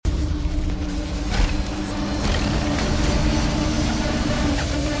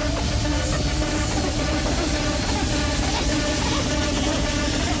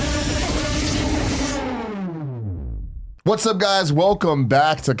What's up, guys? Welcome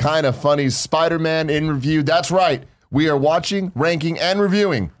back to Kinda Funny's Spider-Man in Review. That's right. We are watching, ranking, and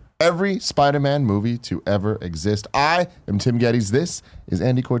reviewing every Spider-Man movie to ever exist. I am Tim Geddes. This is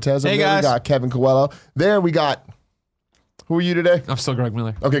Andy Cortez. Hey, there guys. we got Kevin Coelho. There we got... Who are you today? I'm still Greg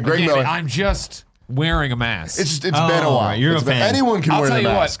Miller. Okay, Greg Miller. I'm just wearing a mask. It's been a while. You're It's a been- fan. Anyone can I'll wear tell the you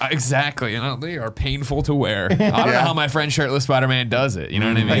mask. what, exactly. You know, they are painful to wear. I don't know how my friend shirtless Spider-Man does it. You know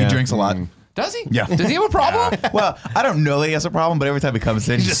what I mean? He drinks a lot. Does he? Yeah. Does he have a problem? Well, I don't know that he has a problem, but every time he comes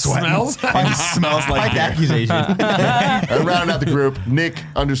in, he just sweating. smells? And he smells like beer. accusation. And rounding out the group,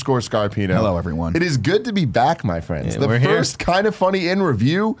 Nick_Scarpino. Hello, everyone. It is good to be back, my friends. Yeah, The we're here. first Kinda Funny in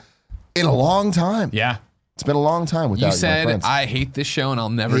review in a long time. Yeah. It's been a long time without You my said, friends. I hate this show and I'll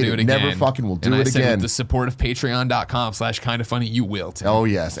never Hate do it. it again. Never fucking will do and it I said, again. with the support of patreon.com/kindafunny, you will, Tim. Oh,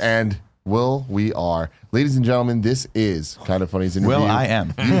 yes. And we are. Ladies and gentlemen, this is Kinda Funny's in Review. I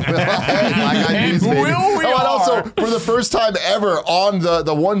am. And we and are. also, for the first time ever on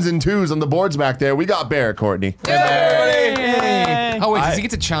the ones and twos on the boards back there, we got Barrett Courtney. Oh, wait, does he get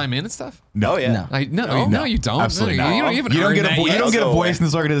to chime in and stuff? No, No. No, you don't. Absolutely No, not. You don't even You don't earn get that a, you yet. don't get a voice in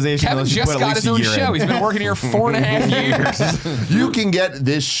this organization Kevin unless you just put at got least his a own year show. in. He's been working here 4.5 years. You can get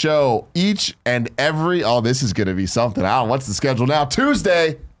this show each and every, this is going to be something. What's the schedule now?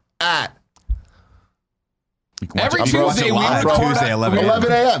 Tuesday at You can watch Every it. Tuesday we live. record Tuesday, at 11 a.m.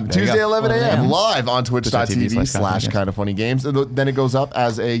 11 a.m. There you Tuesday, go. 11 a.m. live on Twitch.tv/Kinda twitch.tv/Kinda-Funny-Games. And then it goes up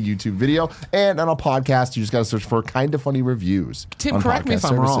as a YouTube video. And on a podcast, you just got to search for Kinda Funny Reviews. Tim, on correct me if podcast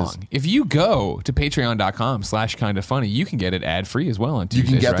I'm services. wrong. If you go to patreon.com/kindafunny, you can get it ad-free as well on You Tuesdays,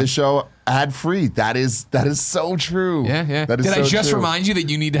 can get right? this show ad-free. That is so true. Yeah. That is Did I so just true. remind you that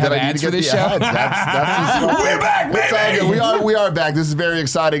you need to have That I need ads to for get this the show? ads. That's we're back, baby. We are back. This is very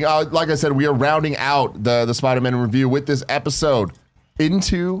exciting. Like I said, we are rounding out the Spider-Man review with this episode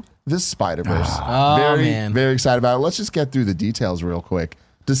Into the Spider-Verse. Oh, very, man. very excited about it. Let's just get through the details real quick.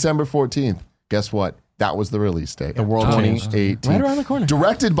 December 14th. Guess what? That was the release date. The world changed. 2018. Right around the corner.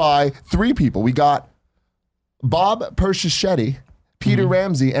 Directed by three people. We got Bob Persichetti, Peter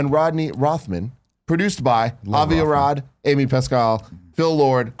Ramsey, and Rodney Rothman. Produced by Avi Arad, Amy Pascal, Phil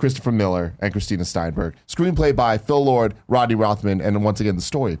Lord, Christopher Miller, and Christina Steinberg. Screenplay by Phil Lord, Rodney Rothman, and once again, the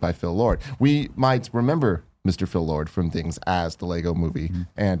story by Phil Lord. We might remember Mr. Phil Lord from things as The Lego Movie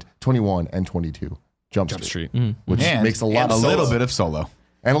and 21 and 22 Jump Street. Which And makes a lot and of a little sense. bit of solo.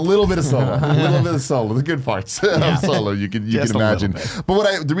 And a little bit of solo. A little bit of solo. The good parts of solo, you can Just a imagine. little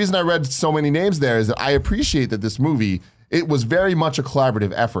But the reason I read so many names there is that I appreciate that this movie, it was very much a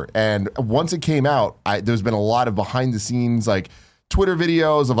collaborative effort. And once it came out, there's been a lot of behind the scenes, like Twitter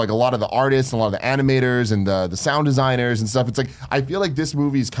videos of like a lot of the artists and a lot of the animators and the sound designers and stuff. It's like, I feel like this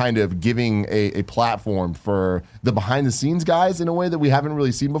movie is kind of giving a platform for the behind the scenes guys in a way that we haven't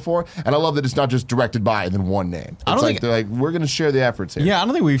really seen before. And I love that it's not just directed by and then one name. It's don't like, think- they're like, we're going to share the efforts here. Yeah, I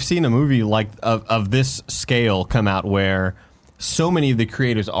don't think we've seen a movie like of this scale come out where so many of the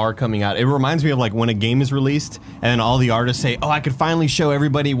creators are coming out. It reminds me of like when a game is released and then all the artists say, I could finally show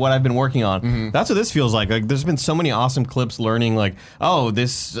everybody what I've been working on. That's what this feels like. Like there's been so many awesome clips learning like,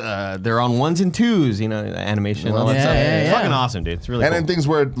 this they're on ones and twos, animation and all that stuff. It's fucking awesome, dude. It's really And cool. then things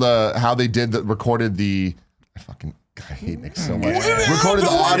where how they recorded the I hate Nick so much. Recorded the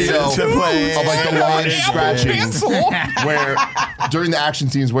audio of like the line scratching, where during the action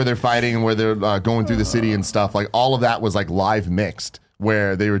scenes where they're fighting and where they're going through the city and stuff, like all of that was like live mixed,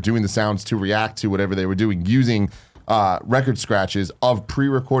 where they were doing the sounds to react to whatever they were doing using record scratches of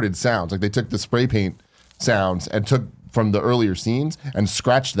pre-recorded sounds. Like they took the spray paint sounds and took from the earlier scenes and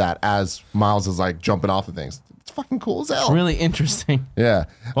scratched that as Miles is like jumping off of things. It's fucking cool as hell. Really interesting. Yeah.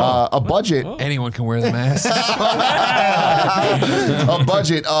 A budget. Anyone can wear the mask. A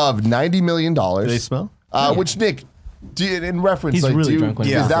budget of $90 million. Do they smell? Which, Nick, in reference, He's like, really drunk when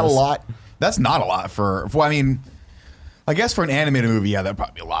he is does that a this. lot? That's not a lot for I mean, I guess for an animated movie, yeah, that'd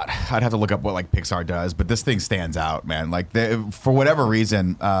probably be a lot. I'd have to look up what like Pixar does, but this thing stands out, man. Like for whatever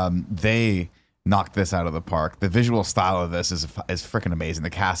reason, they knocked this out of the park. The visual style of this is freaking amazing. The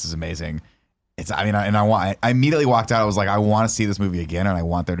cast is amazing. I immediately walked out. I was like, I want to see this movie again, and I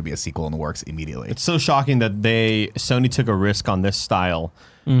want there to be a sequel in the works immediately. It's so shocking that Sony took a risk on this style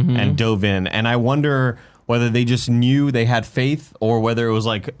and dove in. And I wonder whether they just knew they had faith or whether it was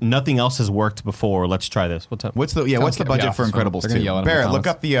like nothing else has worked before. Let's try this. What's the What's the budget for Incredibles They're gonna 2? yell at him in Barrett, the look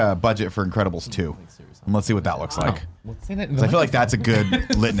up the budget for Incredibles 2. And let's see what that looks like. Say that in 'Cause I feel like that's a good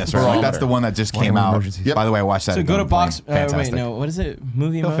litmus, right? Like that's the one that just came out. emergencies. Yep. By the way, I watched that. So again go to on the box. plane. Wait, Fantastic. no. What is it?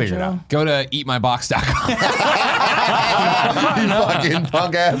 Movie He'll Mojo. figure it out. Go to eatmybox.com. You fucking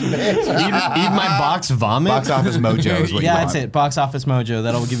punk ass bitch. Eat my box vomit? Box Office Mojo is what you Yeah, want. that's it. Box Office Mojo.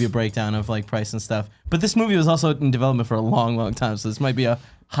 That'll give you a breakdown of like price and stuff. But this movie was also in development for a long, long time, so this might be a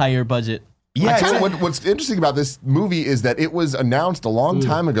higher budget. Yeah, what's interesting about this movie is that it was announced a long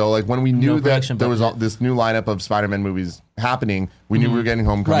time ago. Like when we knew that there was this new lineup of Spider-Man movies happening, we knew we were getting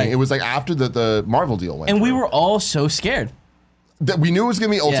Homecoming. Right. It was like after the Marvel deal went And we through. were all so scared. That we knew it was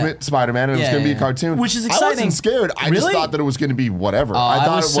going to be Ultimate Spider-Man and it was going to be a cartoon. Which is I exciting. wasn't scared. I just Really? thought that it was going to be whatever. I I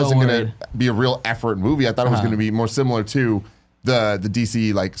thought was it wasn't so going to be a real effort movie. I thought it was going to be more similar to the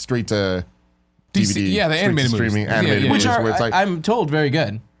DC like straight to DVD. DC, yeah, the straight animated to streaming movies. animated Yeah, movies. Which are, where it's like, I'm told, very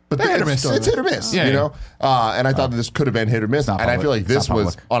good. but They're hit or it's miss. hit or miss, Yeah, you yeah. know? And I thought that this could have been hit or miss. And not I feel public. like this It's not was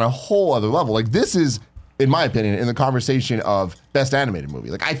public. on a whole other level. Like this is, in my opinion, in the conversation of best animated movie.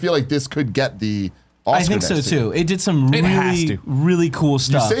 Like I feel like this could get the Oscar I think so next year. too. It did some It has really, to. really cool You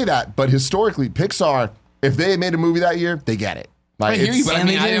stuff. say that, but historically, Pixar, if they had made a movie that year, they get it. Like, I hear you, it's- but I and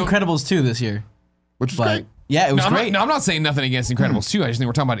mean, they did don't- Incredibles 2 this year. which is But great. yeah, it was I'm great. not, I'm not saying nothing against Incredibles 2. I just think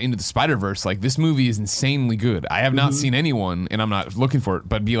we're talking about Into the Spider-Verse. Like, this movie is insanely good. I have not seen anyone, and I'm not looking for it,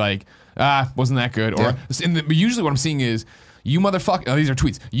 but be like, wasn't that good? Or usually what I'm seeing is, you motherfucker, these are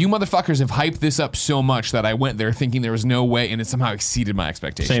tweets. You motherfuckers have hyped this up so much that I went there thinking there was no way, and it somehow exceeded my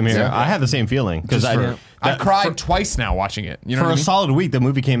expectations. Same here. Yeah. I had the same feeling because I've cried twice now watching it. You know for what I a mean? solid week, the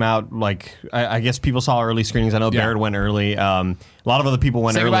movie came out like I guess people saw early screenings. I know Barrett went early. A lot of other people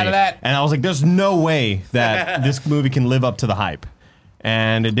went Say early, goodbye to that. and I was like, "There's no way that this movie can live up to the hype,"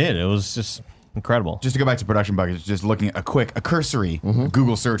 and it did. It was just incredible. Just to go back to production budgets, just looking at a cursory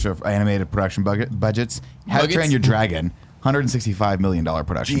Google search of animated production budgets. How to Nuggets? Train Your Dragon, $165 million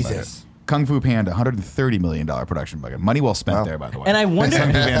production budget. Jesus. Kung Fu Panda, $130 million production budget. Money well spent there, by the way. And I wonder- Kung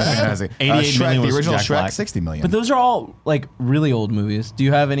Fu Panda, fantastic. 88 Shrek, million the was original Jack Shrek, Black. $60 million. But those are all like really old movies. Do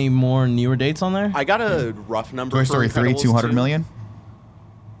you have any more newer dates on there? I got a rough number. Toy for Story 3, Incredibles $200 too. million?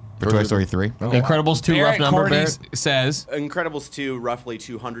 For Toy Story 3? Incredibles 2 rough Barrett number. Cordy Barrett? says, Incredibles 2, roughly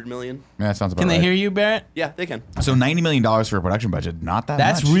 200 million. Yeah, that sounds about Can right. they hear you, Barrett? Yeah, they can. So $90 million for a production budget, not that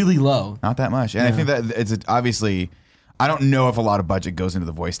That's much. really low. Not that much. And I think that it's obviously, I don't know if a lot of budget goes into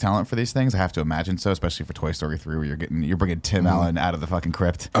the voice talent for these things. I have to imagine so, especially for Toy Story 3, where you're bringing Tim Allen out of the fucking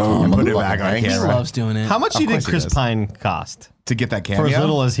crypt and putting it back on He He camera loves doing it. How much Of do you think course he Chris does. Pine cost to get that for cameo. as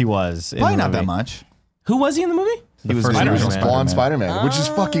little as he was? In Probably the not that movie? much. Who was he in the movie? He was first the Spider-Man. original Blonde Spider-Man, which is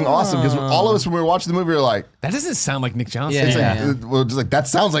fucking awesome because all of us when we were watching the movie were like, that doesn't sound like Nick Johnson. Yeah, it's yeah. like, well, just like that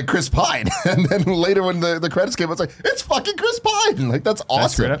sounds like Chris Pine, and then later when the credits came, it's like it's fucking Chris Pine. Like that's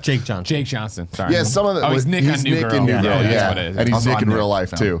awesome. Jake Johnson. Jake Johnson. Sorry. Yeah, some of the he's Nick on New Girl. in New Yeah, Girl, that's yeah, what it is. and he's Also Nick on in Nick, real life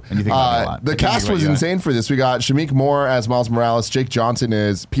so- too. and you think about that a lot. The I can't cast think was about you. insane for this. We got Shamik Moore as Miles Morales, Jake Johnson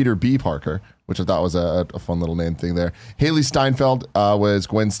as Peter B. Parker, which I thought was a fun little name thing there. Haley Steinfeld was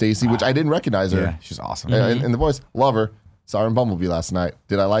Gwen Stacy, which I didn't recognize her Yeah, she's awesome. in the voice. Love her. Saw her in Bumblebee last night.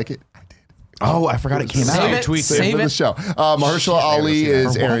 Did I like it? I did. Oh, I forgot it came Save out. it. Tweet Saved Save for the it. show. Mahershala Ali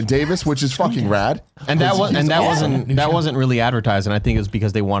is Aaron Davis, which is fucking rad. And that was He's awesome. that wasn't really advertised, and I think it was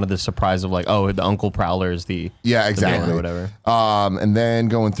because they wanted the surprise of like, oh, the Uncle Prowler is the Yeah, the villain exactly. or whatever. And then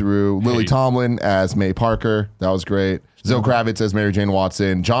going through Lily Tomlin as May Parker. That was great. Zoe Kravitz as Mary Jane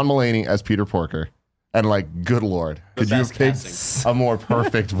Watson. John Mulaney as Peter Porker. And like, good Lord, could you have best picked casting. a more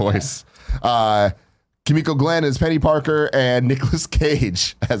perfect voice? Kimiko Glenn as Penny Parker and Nicolas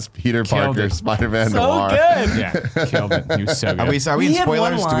Cage as Peter Killed Parker, it. Spider-Man So Noir. good. Yeah, killed it. He was so good. Are we He in had one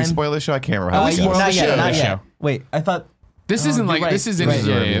spoilers? Do we line. spoil the show? I can't remember. How we spoil not the yet, show. not The yet. show. Wait, I thought. This isn't you're like right. this is Right. this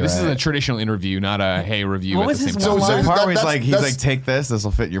Right. is a traditional interview, not a hey review What at was the his same time. one So line? part that- where he's that's- like, that's- take this. This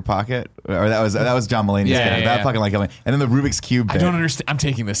will fit in your pocket. Or that was John Mulaney's Yeah, character. yeah, That yeah. fucking like, and then the Rubik's cube. I bit. don't understand. I'm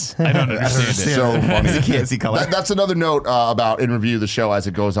taking this. I don't understand it. So funny. He can't see color. That's another note about in review the show as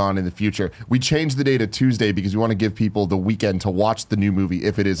it goes on in the future. We changed the day to Tuesday because we want to give people the weekend to watch the new movie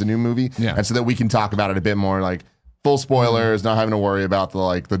if it is a new movie, Yeah. and so that we can talk about it a bit more, like full spoilers, not having to worry about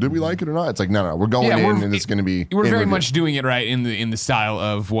the did we like it or not. It's like no, we're going in and it's going to be. We're in very review. much doing it right in the style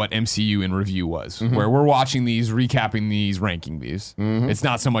of what MCU in review was, where we're watching these, recapping these, ranking these. It's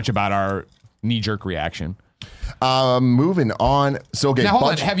not so much about our knee jerk reaction. Moving on. So okay, Now hold on.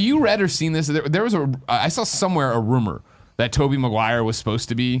 budget- Have you read or seen this? There was I saw somewhere a rumor that Tobey Maguire was supposed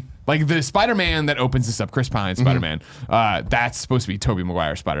to be like the Spider-Man that opens this up, Chris Pine Spider-Man. That's supposed to be Tobey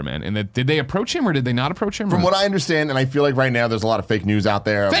Maguire Spider-Man. And did they approach him or did they not approach him? From what I understand, and I feel like right now there's a lot of fake news out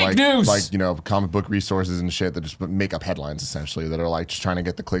there. Of Fake like, news! Like, comic book resources and shit that just make up headlines essentially that are like just trying to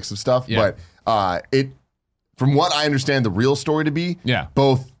get the clicks of stuff. Yeah. But from what I understand the real story to be, Yeah.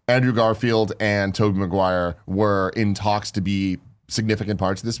 both Andrew Garfield and Tobey Maguire were in talks to be significant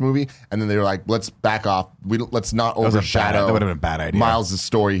parts of this movie, and then they were like, let's back off. Let's not was a overshadow. that would have been a bad idea. Miles'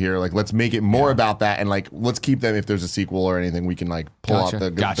 story here. Like, let's make it more about that, and like, let's keep them if there's a sequel or anything. We can like pull out the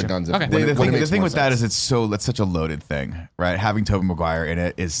guns. Okay. When The thing with that sense. is that's such a loaded thing, right? Having Tobey Maguire in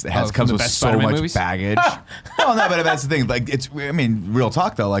it from comes the with best so Spider-Man much movies? baggage. Well, no, but that's the thing. Like, real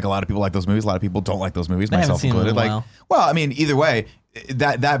talk though. Like, a lot of people like those movies. A lot of people don't like those movies, I haven't myself seen them in included. a Like, while. well, I mean, either way,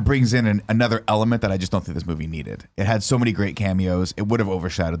 that brings in another element that I just don't think this movie needed. It had so many great cameos. It would have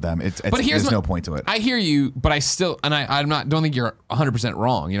overshadowed them. There's no point to it. I hear you, but I still, and don't think you're 100%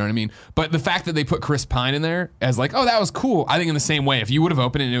 wrong. You know what I mean? But the fact that they put Chris Pine in there as like, oh, that was cool. I think in the same way, if you would have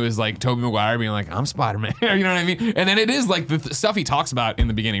opened it and it was like Tobey Maguire being like, I'm Spider-Man, you know what I mean? And then it is like the stuff he talks about in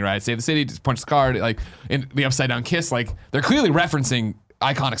the beginning, right? Save the city, just punch the card, like in the upside down kiss. Like they're clearly referencing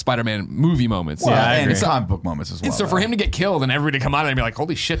iconic Spider-Man movie moments. Well, I and agree. comic book moments as well. And so for him to get killed and everybody to come out and be like,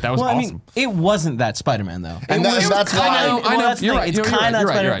 holy shit, that was Well, awesome. I mean, it wasn't that Spider-Man though. And that's why. I know. That's the You're thing. right. It's You're kind right. of You're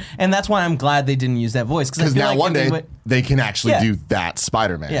Spider-Man, right. and that's why I'm glad they didn't use that voice Because now one day they can actually Yeah. do that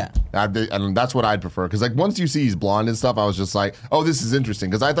Spider-Man. Yeah. And that's what I'd prefer. Because like once you see he's blonde and stuff, I was just like, oh, this is interesting.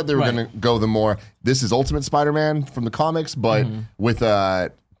 Because I thought they were Right. going to go the more, this is Ultimate Spider-Man from the comics, but with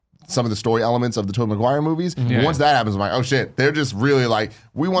some of the story elements of the Tobey Maguire movies. Yeah. Once that happens, I'm like, oh shit, they're just really like,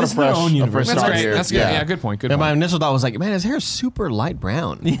 we want This a is their fresh, own a universe. fresh That's start great. here. That's good. Yeah, good point. Good And my point. initial thought was like, man, his hair is super light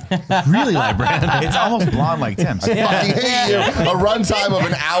brown. Really light brown. It's almost blonde like Tim's. Fucking hate you. A runtime of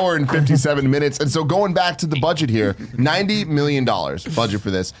an hour and 57 minutes. And so going back to the budget here, $90 million budget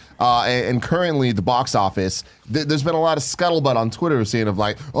for this. And currently the box office, there's been a lot of scuttlebutt on Twitter saying of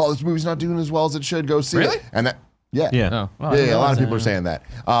like, oh, this movie's not doing as well as it should. Go see Really? it. And that, yeah. Yeah. Oh. Yeah, a lot of people are saying that.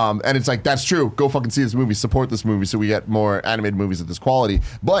 And it's like, that's true. Go fucking see this movie. Support this movie so we get more animated movies of this quality.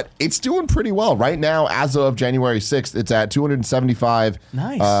 But it's doing pretty well. Right now, as of January 6th, it's at 275.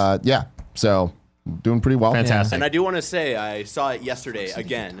 Nice. Yeah. So doing pretty well. Fantastic. And I do want to say I saw it yesterday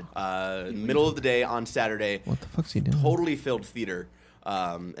again, middle of the day on Saturday. What the fuck's he doing? Totally filled theater.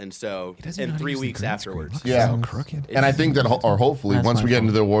 And so, in 3 weeks afterwards. Yeah. So crooked. And I think that, or hopefully, That's once my we get fault.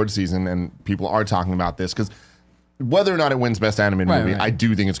 into the award season and people are talking about this, because whether or not it wins Best Animated Right, Movie, right. I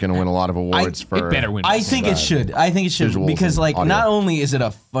do think it's going to win a lot of awards for. It better win. I think it should. I think it should Visuals because, and like, audio. not only is it a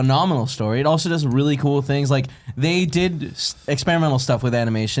phenomenal story, it also does really cool things. Like, they did experimental stuff with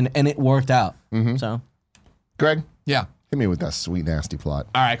animation, and it worked out. So, Greg, Yeah. hit me with that sweet, nasty plot.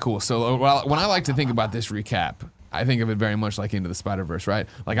 All right, cool. So, well, when I like to think about this recap, I think of it very much like Into the Spider-Verse, right?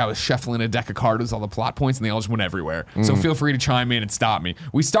 Like I was shuffling a deck of cards with all the plot points, and they all just went everywhere. So feel free to chime in and stop me.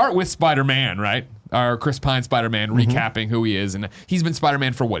 We start with Spider-Man, right? Or Chris Pine Spider-Man recapping who he is, and he's been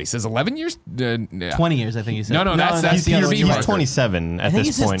Spider-Man for what? He says 11 years. 20 years, I think he said. No, that's the Peter other B. one. He's Parker. 27 I at think he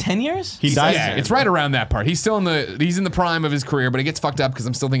this says point. 10 years? He dies. Yeah, it's right around that part. He's in the prime of his career, but it gets fucked up because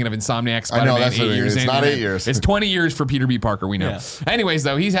I'm still thinking of Insomniac Spider-Man. that's what 8 it is. years It's in, not and 8 then years. It's 20 years for Peter B. Parker. We know. Yeah. Anyways,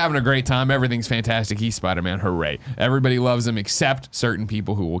 though, he's having a great time. Everything's fantastic. He's Spider-Man. Hooray! Everybody loves him except certain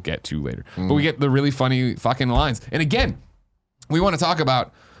people who we'll get to later. But we get the really funny fucking lines. And again, we want to talk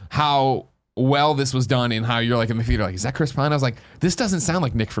about how well this was done and how you're like in the theater like, is that Chris Pine? I was like, this doesn't sound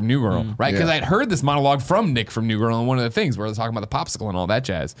like Nick from New Girl, right? Because Yeah. I had heard this monologue from Nick from New Girl and one of the things where they're talking about the popsicle and all that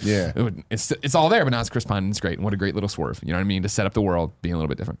jazz. Yeah. It's all there, but now it's Chris Pine and it's great. And what a great little swerve, you know what I mean? To set up the world being a little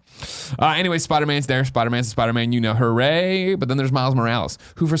bit different. Anyway, Spider-Man's there. Spider-Man's Spider-Man, you know, hooray. But then there's Miles Morales,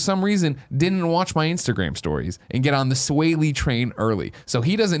 who for some reason didn't watch my Instagram stories and get on the Sway Lee train early. So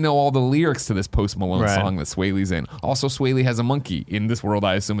he doesn't know all the lyrics to this Post Malone Right. song that Sway Lee's in. Also, Sway Lee has a monkey in this world,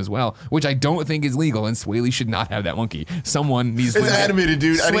 I assume, as well, which I don't think is legal, and Sway Lee should not have that monkey. Someone needs It's to... animated,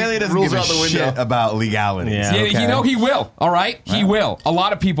 dude. I Swaley think doesn't rules give a out the window. shit about legalities. Yeah. Yeah, okay? you know he will, all right? He will. A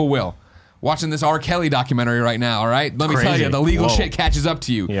lot of people will. Watching this R. Kelly documentary right now, all right? Let me tell Crazy. you, the legal Whoa. shit catches up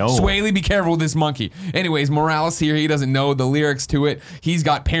to you. Yo. Sway Lee, be careful with this monkey. Anyways, Morales here, he doesn't know the lyrics to it. He's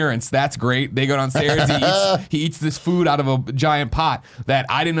got parents. That's great. They go downstairs. He eats this food out of a giant pot that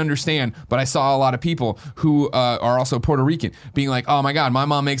I didn't understand, but I saw a lot of people who are also Puerto Rican being like, oh my God, my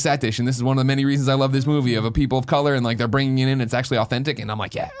mom makes that dish, and this is one of the many reasons I love this movie of a people of color, and like they're bringing it in. It's actually authentic, and I'm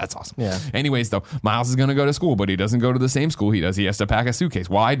like, yeah, that's awesome. Yeah. Anyways, though, Miles is going to go to school, but he doesn't go to the same school he does. He has to pack a suitcase.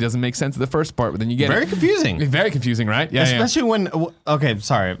 Why? Doesn't make sense in the first part, but then you get Very it. confusing. Very confusing, right? Yeah, Especially when okay,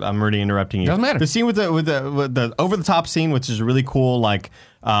 sorry, I'm already interrupting you. Doesn't matter. The scene with the over the top scene, which is really cool, like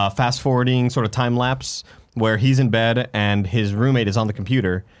fast forwarding sort of time lapse, where he's in bed and his roommate is on the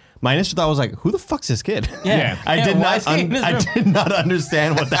computer. my initial thought was like, who the fuck's this kid? Yeah. I did why is he in this I room? did not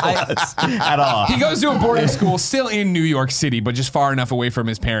understand what that was at all. He goes to a boarding school still in New York City, but just far enough away from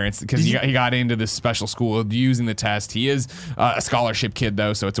his parents because he got into this special school using the test. He is a scholarship kid,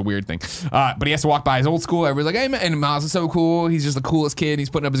 though, so it's a weird thing. But he has to walk by his old school. Everybody's like, hey, man, and Miles is so cool. He's just the coolest kid. He's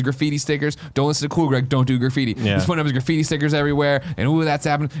putting up his graffiti stickers. Don't listen to Cool Greg. Don't do graffiti. Yeah. He's putting up his graffiti stickers everywhere, and ooh, that's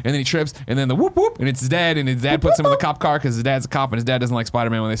happening. And then he trips, and then the whoop whoop, and it's his dad, and his dad puts him in the cop car because his dad's a cop, and his dad doesn't like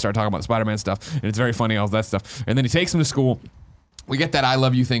Spider-Man when they start talking about Spider-Man stuff, and it's very funny, all that stuff. And then he takes him to school. We get that I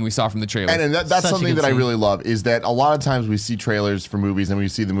love you thing we saw from the trailer. And that's Such a something good that I scene. really love is that a lot of times we see trailers for movies and we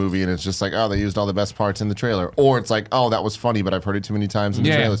see the movie and it's just like, oh, they used all the best parts in the trailer. Or it's like, oh, that was funny, but I've heard it too many times in the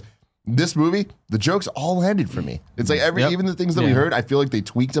Yeah. trailers. This movie, the jokes all landed for me. It's like even the things that we heard, I feel like they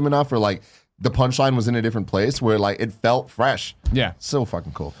tweaked them enough or like the punchline was in a different place where like it felt fresh. Yeah. So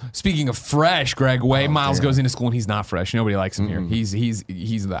fucking cool. Speaking of fresh, Greg Way, Miles goes into school and he's not fresh. Nobody likes him here. He's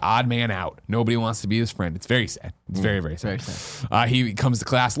the odd man out. Nobody wants to be his friend. It's very sad. It's very, very sad. He comes to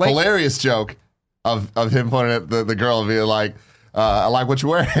class late. Hilarious joke of him pointing at the girl and being like, I like what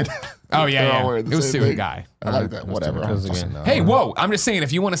you're wearing. Oh, They're yeah, all yeah. wearing the It was same Suicide thing. Guy. I like that. Whatever. I don't fucking know. Hey, whoa! I'm just saying,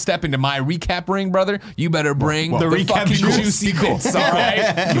 if you want to step into my recap ring, brother, you better bring the recap fucking juice. juicy bits. All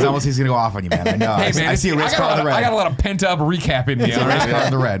right. He's gonna go off on you, man. I know. Hey, man, I see a race car on the red. I got a lot of pent up recap in me. All Race right? car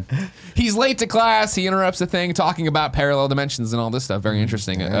on the red. He's late to class. He interrupts the thing, talking about parallel dimensions and all this stuff. Very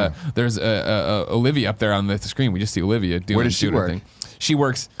interesting. There's Olivia up there on the screen. We just see Olivia doing. Where does she doing her work? thing. She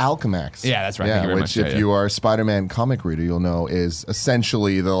works. Alchemax. Yeah, that's right. Yeah, Thank you very which much. if Yeah, you are a Spider-Man comic reader, you'll know is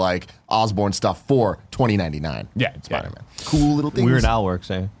essentially the like Osborn stuff for $20.99. Yeah, Spider-Man. Cool little things. Weird Al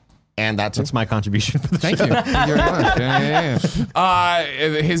works, eh? And that's That's my contribution for the Thank you. Thank you very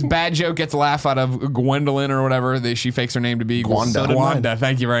much. His bad joke gets a laugh out of Gwendolyn or whatever. She fakes her name to be Gwanda. So did Gwanda.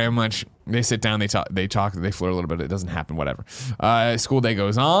 Thank you very much. They sit down, they talk, they flirt a little bit. It doesn't happen, whatever. School day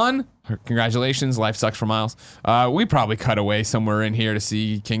goes on. Congratulations, life sucks for Miles. We probably cut away somewhere in here to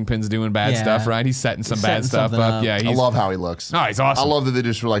see Kingpin's doing bad Yeah. stuff, right? He's setting some bad Setting stuff something up. up. Yeah, I he's love how he looks. Oh, he's awesome. I love that they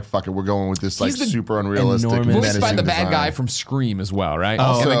just were like, fuck it, we're going with this like He's the super unrealistic, enormous- voiced by menacing the bad design. guy from Scream as well, right?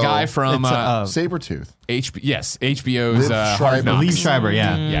 Oh. and the So, guy from Sabretooth. HBO's Liv Hard Schreiber. Knocks. Liev Schreiber,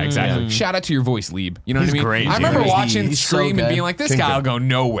 yeah. Yeah, exactly. Shout out to your voice, Lieb. You know what I mean? great, I remember dude. watching He's so Scream and good. being like, this guy will go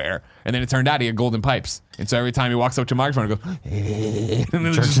nowhere. And then it turned out he had golden pipes. And so every time he walks up to a microphone, he goes, and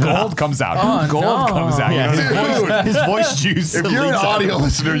then just gold comes out. Gold comes out. You know what I mean? Dude, His voice juice. if you're an leaks out. audio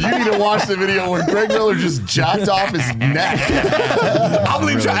listener, you need to watch the video where Greg Miller just jacked off his neck. I'll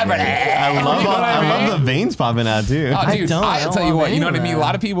believe Driver. I love the veins popping out too. Oh, dude, don't. I I'll don't tell you love what, you know what I any of mean? A that.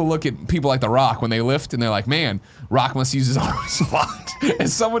 lot of people look at people like The Rock when they lift and they're like, man, Rock must use his arms a lot.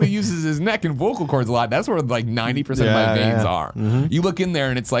 As someone who uses his neck and vocal cords a lot, that's where like 90% of my Yeah, veins yeah. are. You look in there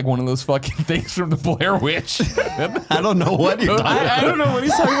and it's like one of those fucking things from the Blair Witch. I don't know what you're talking about. I don't know what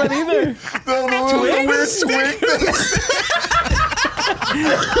he's talking about either. The weird twig.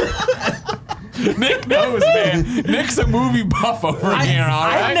 Nick knows, man. Nick's a movie buff over here, all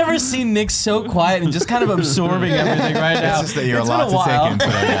right? I've never seen Nick so quiet and just kind of absorbing everything right now. It's just that you're It's a lot been to while. take in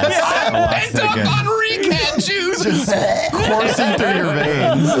today, guys. A lot to Pent take up in. on recap juice. Coursing through your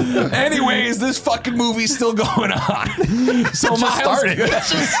veins. Anyways, this fucking movie's still going on. So Miles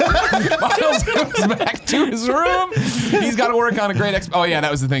goes back to his room. He's got to work on a great. Oh yeah,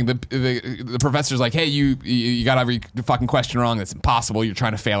 that was the thing. The professor's like, hey, you got every fucking question wrong. That's impossible. You're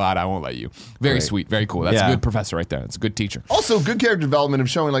trying to fail out. I won't let you. Very sweet. Very cool. That's Yeah. a good professor right there. That's a good teacher. Also, good character development of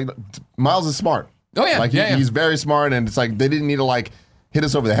showing like Miles is smart. Oh, yeah. like Yeah. he's very smart, and it's like they didn't need to like hit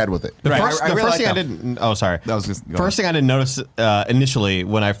us over the head with it. The Right. first, I the really first thing like I that. didn't. Oh, sorry. That was just go first thing I didn't notice initially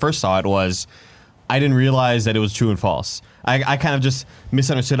when I first saw it was I didn't realize that it was true and false. I kind of just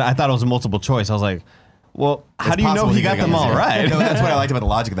misunderstood it. I thought it was a multiple choice. I was like, well, how It's do you know possible he got them all right? No, that's what I liked about the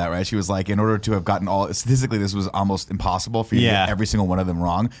logic of that, right? She was like, in order to have gotten all, statistically, this was almost impossible for you to Yeah. get every single one of them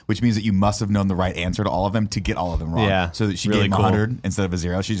wrong, which means that you must have known the right answer to all of them to get all of them wrong. Yeah. So that she Really gave him cool. 100 instead of a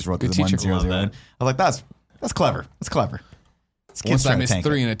 0. She just wrote the Good 1 teacher. 0 Love 0. that. I was like, that's clever. That's clever. This kid's Once I trying to missed tank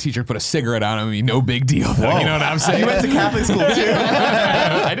 3 it. and a teacher put a cigarette on him, no big deal. Though, you know what I'm saying? You went to Catholic school too.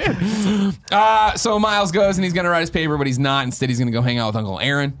 I did. So Miles goes and he's going to write his paper, but he's not. Instead, he's going to go hang out with Uncle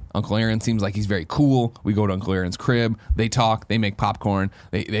Aaron. Uncle Aaron seems like he's very cool. We go to Uncle Aaron's crib. They talk. They make popcorn.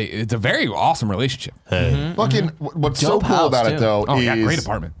 It's a very awesome relationship. Fucking what's so Dope cool house, about it too. though Oh, is yeah, great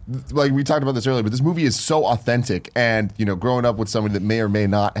apartment. Like we talked about this earlier, but this movie is so authentic, and you know, growing up with somebody that may or may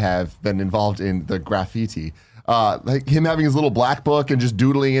not have been involved in the graffiti. Like him having his little black book and just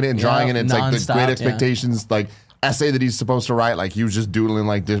doodling in it and drawing in it. It's like the nonstop, Great yeah. Expectations like essay that he's supposed to write. Like he was just doodling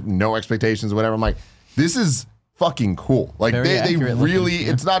like no expectations or whatever. I'm like, this is fucking cool. Like Very they accurate looking, really,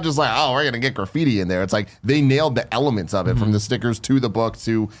 it's not just like, oh, we're gonna get graffiti in there. It's like they nailed the elements of it from the stickers to the book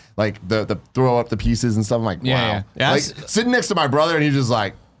to like the throw up the pieces and stuff. I'm like, wow. Yeah, Like sitting next to my brother and he's just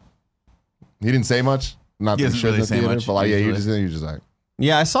like, he didn't say much. Not He that he doesn't should in really the say theater, much, but like, yeah, he usually. was just like,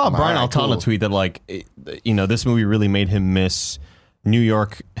 Yeah, I saw a Brian Alright, Altano cool. tweet that like, this movie really made him miss New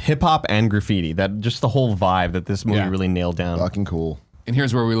York hip hop and graffiti. That just the whole vibe that this movie Yeah. really nailed down. fucking cool. And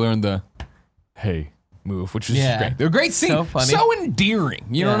here's where we learned the hey move, which was Yeah. great. They're a great scene. So funny. So endearing.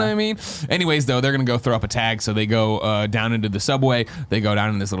 You know Yeah. what I mean? Anyways, though, they're going to go throw up a tag. So they go down into the subway. They go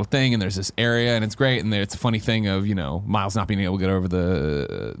down in this little thing, and there's this area, and it's great. And it's a funny thing of, Miles not being able to get over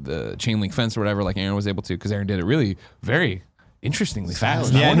the chain link fence or whatever like Aaron was able to, because Aaron did it really very interestingly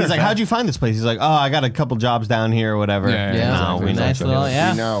fast. Yeah, and he's like, "How'd you find this place?" He's like, "Oh, I got a couple jobs down here, or whatever." Yeah, Yeah, No, we know nice each other. little,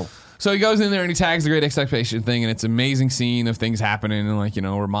 yeah. You know. So he goes in there and he tags the Great Expectation thing, and it's an amazing scene of things happening, and we're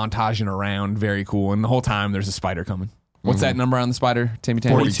montaging around, very cool. And the whole time there's a spider coming. What's that number on the spider, Timmy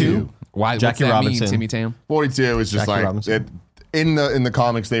Tam? 42. Why? Jackie what's that Robinson. mean, Timmy Tam? 42 is just Jackie like Robinson. in the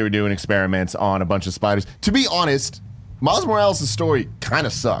comics they were doing experiments on a bunch of spiders. To be honest, Miles Morales' story kind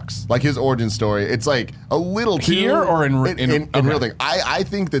of sucks. Like his origin story, it's like a little too Here or in in okay. real thing. I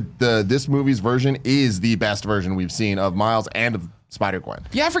think that this movie's version is the best version we've seen of Miles and of Spider-Gwen.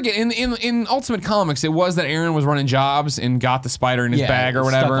 Yeah, I forget. In Ultimate Comics, it was that Aaron was running jobs and got the spider in his Yeah, bag or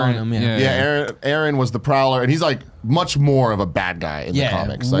stuck whatever. on him, yeah. Yeah, Aaron was the Prowler, and he's like much more of a bad guy in Yeah, the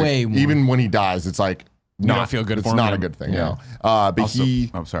comics. Like, way more. even when he dies, it's like don't feel good it's for him, not yeah. a good thing. Yeah. But Also,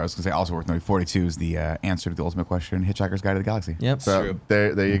 he. I'm sorry, I was going to say also worth noting. 42 is the answer to the ultimate question, Hitchhiker's Guide to the Galaxy. Yep. So True.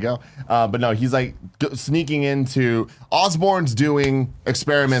 there you go. But no, he's like sneaking into Osborn's doing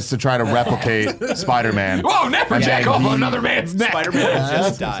experiments to try to replicate Spider-Man. Whoa, never And jack then off he- another man's neck. Spider-Man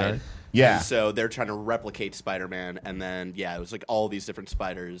just died. Yeah. And so they're trying to replicate Spider-Man, and then it was like all these different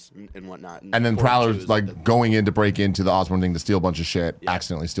spiders and whatnot. And then 42 Prowler's is like the- going in to break into the Osborn thing to steal a bunch of shit,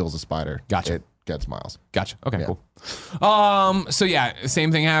 accidentally steals a spider. Gotcha. It gets Miles. Gotcha. Okay, Yeah. cool. So yeah,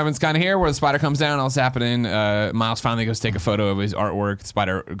 same thing happens kind of here where the spider comes down, all this happening. Miles finally goes to take a photo of his artwork. The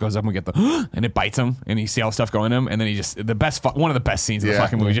spider goes up and we get the and it bites him, and you see all the stuff going to him, and then he just one of the best scenes of the Yeah.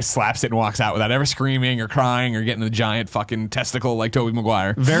 fucking movie, just slaps it and walks out without ever screaming or crying or getting the giant fucking testicle like Tobey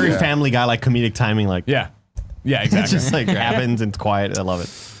Maguire. Very Family Guy, like comedic timing. Like, Yeah. Yeah, exactly. it just like happens and it's quiet. I love it.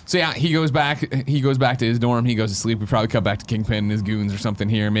 So yeah, he goes back to his dorm. He goes to sleep. We probably cut back to Kingpin and his goons or something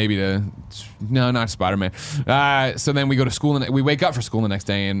here. Maybe not Spider-Man. So then we go to school and we wake up for school the next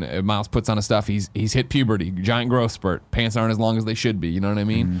day, and Miles puts on his stuff. He's hit puberty, giant growth spurt. Pants aren't as long as they should be. You know what I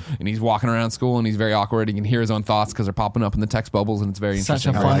mean? And he's walking around school and he's very awkward. He can hear his own thoughts because they're popping up in the text bubbles, and it's very Such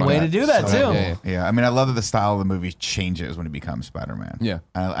interesting. a fun How way he to do that too. Yeah. Yeah, I mean, I love that the style of the movie changes when he becomes Spider-Man. Yeah.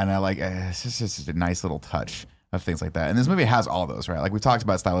 and I like it's just a nice little touch of things like that. And this movie has all those, right? Like we talked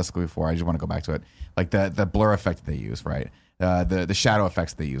about stylistically before. I just want to go back to it, like the blur effect that they use, right? The shadow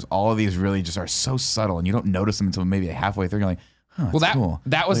effects that they use. All of these really just are so subtle, and you don't notice them until maybe halfway through. You're like, huh, Well, that's cool.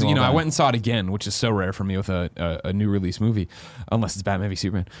 that was, Really well I done. went and saw it again, which is so rare for me with a new release movie, unless it's Batman v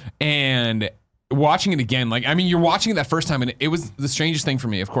Superman. And watching it again, like, I mean, you're watching it that first time, and it was the strangest thing for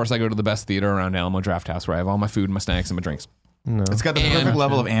me. Of course, I go to the best theater around Alamo Drafthouse where I have all my food, my snacks, and my drinks. It's got the perfect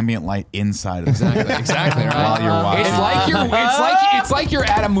level of ambient light inside of it. Exactly right. While you're watching. It's like you're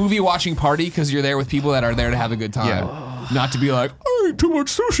at a movie watching party because you're there with people that are there to have a good time. Yeah. Not to be like, I ate too much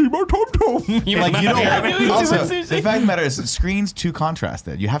sushi, my tum-tum. You know, Like, you don't- Also, the fact of the matter is, screen's too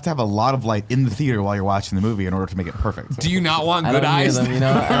contrasted. You have to have a lot of light in the theater while you're watching the movie in order to make it perfect. do you not want I good don't hear eyes? them, you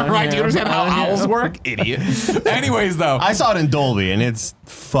know? I don't Right? hear Do you understand them. how I don't hear owls them. work? Idiot. Anyways, though. I saw it in Dolby and it's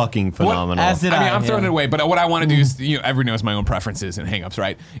fucking phenomenal. As did I mean, I'm yeah. throwing it away, but what I want to do is, everyone knows my own preferences and hangups,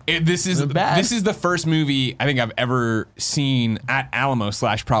 right? This is They're bad. this is the first movie I think I've ever seen at Alamo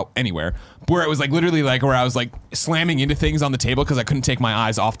 / anywhere where it was like literally like where I was like slamming into things on the table because I couldn't take my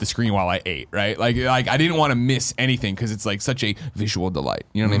eyes off the screen while I ate, right? Like I didn't want to miss anything because it's like such a visual delight.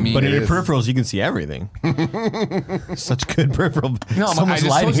 You know what I mean? But in your is. peripherals, you can see everything. Such good peripheral. no, so much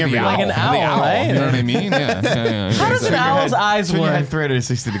lighting everywhere. Like an owl, right? You know what I mean? Yeah. How does an owl's eyes Turn your head work?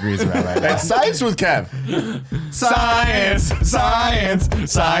 360 degrees around right now. It's science with Kev. Science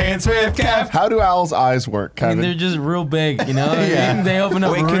with Kev. How do owls' eyes work, I Kevin? mean, they're just real big, you know? Yeah. They open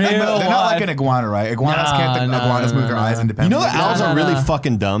up Wait, real they're not like wide. an iguana, right? Iguanas can't. No, Iguanas move their no. eyes You independently. know that owls No, are no, really no.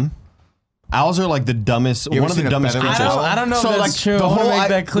 fucking dumb. Owls are like the dumbest, You ever one of the seen a dumbest feathered creatures. owl? I don't know if that's true. I wanna make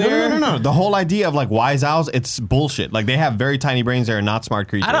that clear. No. The whole idea of like wise owls, it's bullshit. Like they have very tiny brains. They're not smart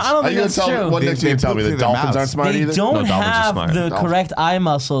creatures. I don't Are think you gonna that's tell me true. what They- next you they can tell poop me? The through their dolphins mouths. aren't smart They either. don't No, dolphins are have smart. the Dolphins. correct eye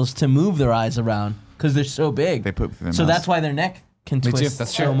muscles to move their eyes around because they're so big. They poop through their So mouths. that's why their neck can They do. twist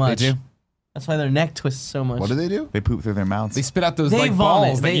That's so true. much. They do. That's why their neck twists so much. What do they do? They poop through their mouths. They spit out those They like vomit.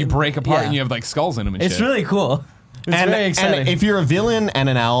 balls that They- you break apart yeah. and you have like skulls in them and It's shit. really cool. It's And, very exciting. and if you're a villain and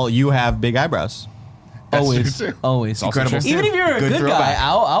an owl, you have big eyebrows. always, true, too. always. Incredible. Even if you're a good, guy, throwback.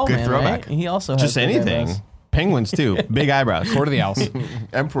 Owl Good Man, throwback. right? He also has Just big anything. eyebrows. Penguins too. Big eyebrows. Court of the Owls.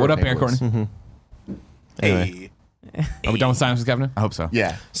 Emperor. What up, Aaron penguins. Courtney? Hey. Are we done with science with Kevin? I hope so.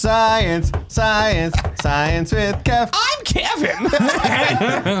 Yeah. Science, science, science with Kev. I'm Kevin.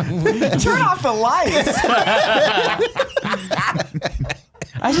 Turn off the lights.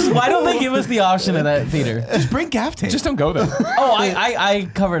 Why don't they give us the option at that theater? Just bring gaff tape. Just don't go there. Oh, I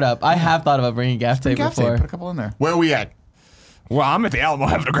covered up. I have thought about bringing gaff tape gaff before. tape. Put a couple in there. Where are we at? Well, I'm at the Alamo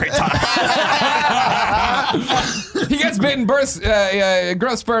having a great time. He gets bitten,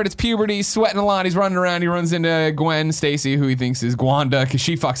 growth spurt, it's puberty, sweating a lot. He's running around. He runs into Gwen Stacy, who he thinks is Gwanda, because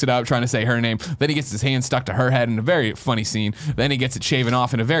she fucks it up trying to say her name. Then he gets his hand stuck to her head in a very funny scene. Then he gets it shaven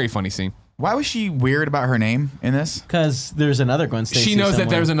off in a very funny scene. Why was she weird about her name in this? Because there's another Gwen Stacy. She knows that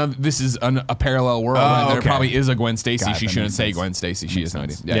somewhere. there's another. This is a parallel world. Oh, and there okay. probably is a Gwen Stacy. Got it, She that shouldn't makes say sense. Gwen Stacy. She has no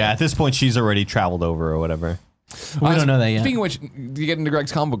idea. Yeah, at this point, she's already traveled over or whatever. We don't know that yet. Speaking of which, you get into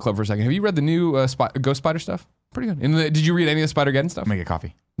Greg's comic book club for a second. Have you read the new Ghost Spider stuff? Pretty good. And did you read any of the Spider-Geddon stuff? Make a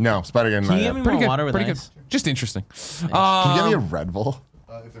coffee. No, Spider-Man. Can you give me Pretty more good. water with Pretty ice? good. Just interesting. Can you give me a Red Bull?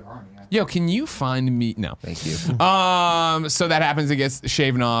 Yo, can you find me? No. Thank you. So that happens. It gets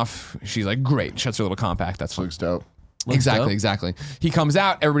shaven off. She's like, great. Shuts her little compact. That's fine. Looks dope. Exactly. He comes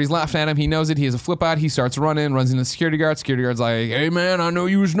out. Everybody's laughing at him. He knows it. He has a flip out. He starts running, runs into the security guard. Security guard's like, hey, man, I know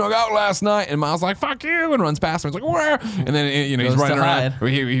you snuck out last night. And Miles like, fuck you, and runs past him. He's like, where? And then, he's Goes to running around. hide.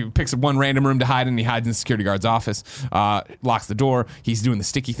 He picks up one random room to hide in. He hides in the security guard's office, locks the door. He's doing the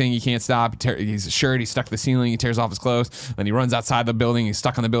sticky thing. He can't stop. He's shirt. He's stuck to the ceiling. He tears off his clothes. Then he runs outside the building. He's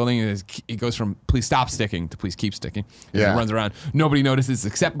stuck on the building. And he goes from please stop sticking to please keep sticking. Yeah. He runs around. Nobody notices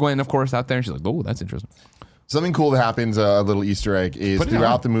except Gwen, of course, out there. And she's like, oh, that's interesting. Something cool that happens, a little Easter egg, is Put it on.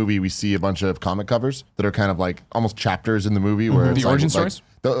 throughout the movie we see a bunch of comic covers that are kind of like almost chapters in the movie where it's The origin stories?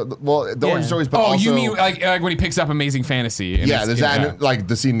 The origin stories, but Oh, also, you mean like when he picks up Amazing Fantasy? And yeah, it's- there's that like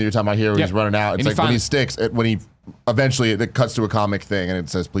the scene that you're talking about here where Yep. he's running out. It's And he like when he finally- sticks, when he eventually it cuts to a comic thing and it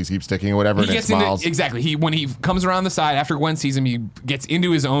says please keep sticking or whatever. He and gets it's Miles. into exactly. When he comes around the side after Gwen sees him, he gets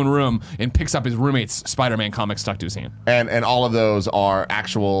into his own room and picks up his roommate's Spider-Man comic stuck to his hand. and all of those are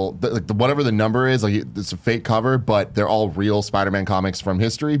actual, whatever the number is, like it's a fake cover, but they're all real Spider-Man comics from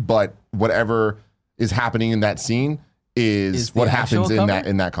history. But whatever is happening in that scene is the what actual happens cover?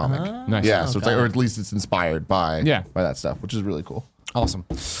 in that comic. Nice. Yeah, so it's like, or at least it's inspired by Yeah. that stuff, which is really cool. Awesome.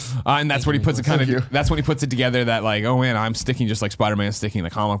 And that's when he puts it Thank you. that's when he puts it together that like, oh man, I'm sticking just like Spider-Man sticking in the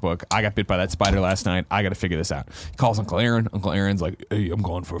comic book. I got bit by that spider last night. I got to figure this out. He calls Uncle Aaron. Uncle Aaron's like, hey, I'm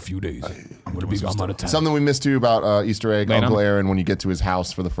gone for a few days. I'm out of town. Something we missed too about Easter egg, Lay it Uncle on. Aaron, when you get to his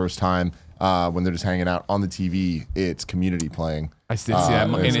house for the first time, when they're just hanging out on the TV, it's Community playing. I did see that.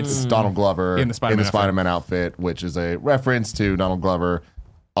 And it's Donald Glover in the Spider-Man Spider-Man outfit, which is a reference to Donald Glover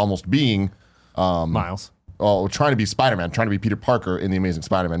almost being Miles. trying to be Spider-Man, trying to be Peter Parker in the Amazing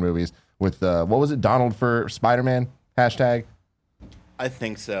Spider-Man movies with what was it, Donald for Spider-Man hashtag? I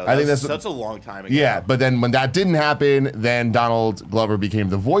think so. I think That's that's- such a long time ago. Yeah, but then when that didn't happen, then Donald Glover became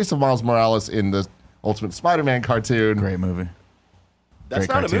the voice of Miles Morales in the Ultimate Spider-Man cartoon. Great movie. That's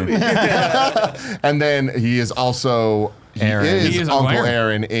Great not cartoon. a movie. And then he is also Aaron. He is Uncle Uncle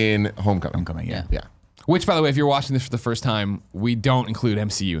Aaron in Homecoming. Homecoming, yeah. Yeah. Which, by the way, if you're watching this for the first time, we don't include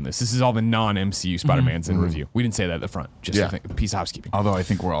MCU in this. This is all the non-MCU Spider-Mans in review. We didn't say that at the front. Just Yeah. a piece of housekeeping. Although I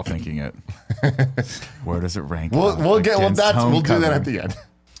think we're all thinking it. Where does it rank? We'll do that against at Homecoming? the end.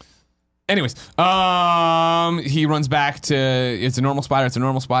 Anyways, he runs back to, it's a normal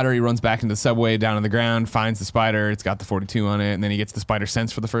spider. He runs back into the subway down on the ground, finds the spider. It's got the 42 on it. And then he gets the spider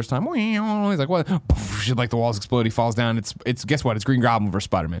sense for the first time. He's like, what? Shit, like the walls explode. He falls down. It's guess what? It's Green Goblin versus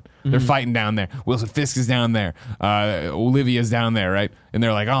Spider-Man. They're fighting down there. Wilson Fisk is down there. Olivia's down there, right? And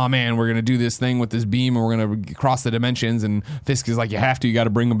they're like, oh man, we're going to do this thing with this beam and we're going to cross the dimensions. And Fisk is like, you have to, you got to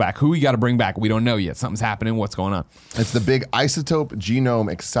bring them back. Who you got to bring back? We don't know yet. Something's happening. What's going on? It's the big isotope genome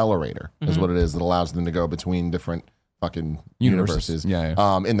accelerator is what it is that allows them to go between different fucking universes.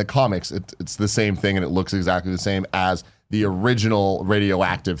 Yeah. In the comics, it's the same thing and it looks exactly the same as the original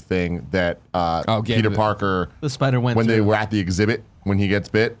radioactive thing that Peter Parker, The spider went when through. they were at the exhibit, when he gets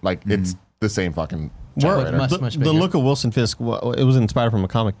bit, like it's the same fucking generator. much the bigger. look of Wilson Fisk, it was inspired from a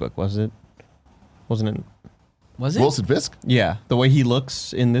comic book, was it? Wasn't it? Was it? Wilson Fisk? Yeah, the way he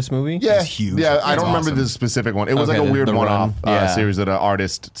looks in this movie. Yeah, huge. Yeah, I That's don't remember awesome. the specific one. It was Okay, like a weird the one-off run. Yeah. series that an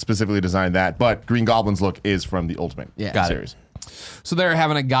artist specifically designed that. But Green Goblin's look is from the Ultimate Yeah. Got it. series. So they're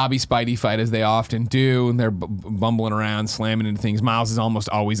having a gobby Spidey fight as they often do, and they're bumbling around, slamming into things. Miles is almost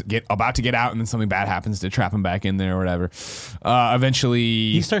always about to get out, and then something bad happens to trap him back in there or whatever.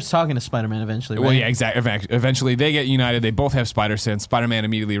 Eventually, He starts talking to Spider-Man eventually, right? well, yeah, exactly. Eventually, they get united. They both have spider sense. Spider-Man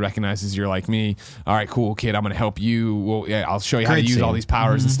immediately recognizes you're like me. All right, cool, kid. I'm going to help you. Well, yeah, I'll show you how to Great use all scene. these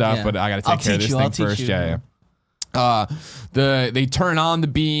powers and stuff, Yeah. but I got to I'll take care of teach this you, thing I'll teach first. you. Yeah. They turn on the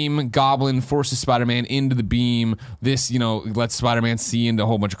beam. Goblin forces Spider-Man into the beam. This, lets Spider-Man see into a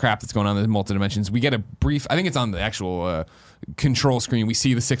whole bunch of crap that's going on in the multi-dimensions. We get a brief, I think it's on the actual control screen. We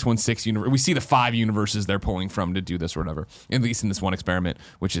see the 616 universe. We see the 5 universes they're pulling from to do this or whatever, at least in this one experiment,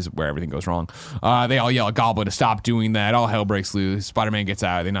 which is where everything goes wrong. They all yell at Goblin to stop doing that. All hell breaks loose. Spider-Man gets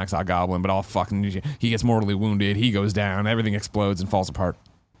out. They knocks out Goblin, but he gets mortally wounded. He goes down. Everything explodes and falls apart.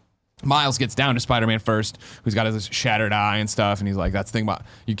 Miles gets down to Spider-Man first, who's got his shattered eye and stuff, and he's like, "That's the thing about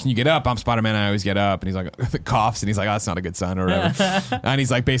you. Can you get up? I'm Spider-Man. I always get up." And he's like, coughs, and he's like, "Oh, that's not a good sign," or whatever. And he's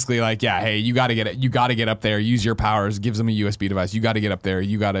like, basically, like, "Yeah, hey, you got to get it. You got to get up there. Use your powers." Gives him a USB device. You got to get up there.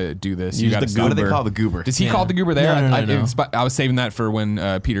 You got to do this. You Use got the to. What do they call the goober? Does he call it the goober there? No. I was saving that for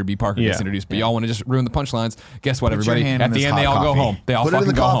when Peter B. Parker gets Yeah. introduced. But y'all want to just ruin the punchlines? Guess what, Put your everybody? hand At in the this end, they hot all go coffee. home. They all Put it in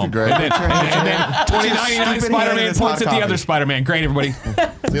fucking the go coffee, home. Greg. And then 2099 stupid Spider-Man hand in this points hot at the coffee. other Spider-Man. Great, everybody.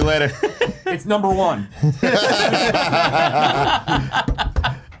 See you later. It's number 1.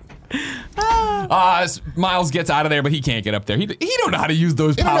 Miles gets out of there, but he can't get up there. He don't know how to use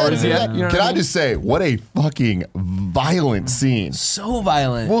those powers yet. You know what Can I I mean? just say, what a fucking violent scene. So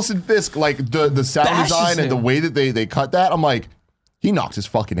violent. Wilson Fisk, like the sound Bashes design and the him. way that they cut that, I'm like, he knocked his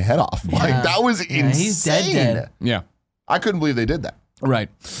fucking head off. Like, that was insane. he's dead. Yeah. I couldn't believe they did that. Right.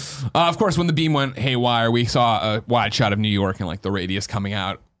 Of course, when the beam went haywire, we saw a wide shot of New York and like the radius coming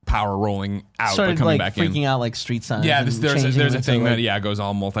out, power rolling out, Started but coming like back in. freaking out like street signs. Yeah, and there's changing a into, thing like, that goes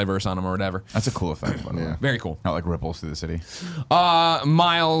all multiverse on him or whatever. That's a cool effect, by the way. Very cool. Not like ripples through the city.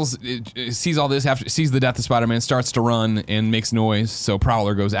 Miles sees all this, sees the death of Spider-Man, starts to run and makes noise. So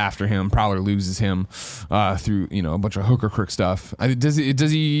Prowler goes after him. Prowler loses him through a bunch of hooker crook stuff. Does he?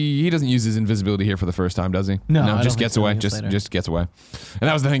 He doesn't use his invisibility here for the first time, does he? No, I don't just think gets so. away. I think it's later. Just gets away. And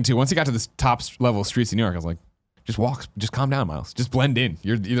that was the thing too. Once he got to the top level of streets in New York, I was like, just walk, just calm down, Miles. Just blend in.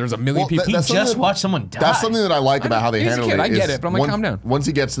 There's a million Well, people. that's Just something- watch someone die. That's something that I like about how they he's a handle kid, it. I get is it, but I'm like, calm down. Once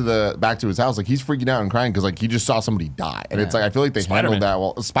he gets to back to his house, like he's freaking out and crying because like he just saw somebody die, and it's like I feel like they Spider-Man. handled that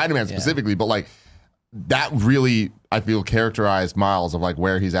well. Spider-Man specifically, but like that really I feel characterized Miles of like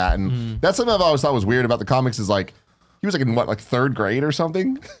where he's at, and that's something I've always thought was weird about the comics is like he was like in what like 3rd grade or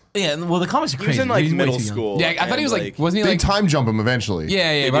something. Yeah, well, the comics are He crazy. was in like He's way middle too young. school. Yeah, I thought he was and, like, wasn't he They like? time jump him eventually.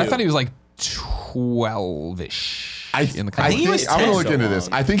 Yeah, but I do. thought he was like 12ish. In the I comics. think he was I'm gonna 10. look into this.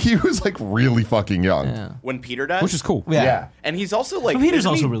 I think he was like really fucking young. Yeah. when Peter dies, which is cool. Yeah. And he's also like But Peter's isn't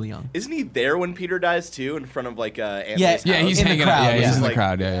also he- really young. Isn't he there when Peter dies too, in front of like Aunt Yeah, May's Yeah, house? he's In the hanging crowd, out. Yeah, he's in the Like-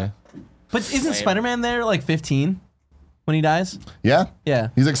 crowd. Yeah. But isn't Lame. Spider-Man there like 15 when he dies? Yeah, Yeah.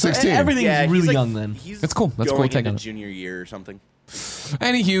 He's like 16. Everything's Yeah, he's really like- young then. He's That's cool. That's cool going take on into it. junior year or something.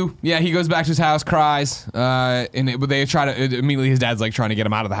 Anywho, yeah, he goes back to his house, cries, but they try to immediately. His dad's like trying to get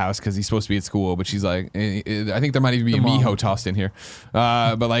him out of the house because he's supposed to be at school, but she's like, I think there might even be a mom. Miho tossed in here,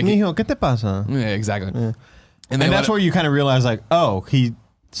 but like, Mijo, ¿qué te pasa? yeah, exactly. And that's where you kind of realize, like, oh, he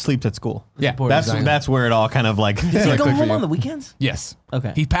sleeps at school. Yeah, That's where it all kind of like. Does he go home on the weekends? yes.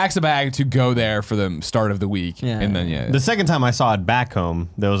 Okay. He packs a bag to go there for the start of the week, Yeah. and then The second time I saw it back home,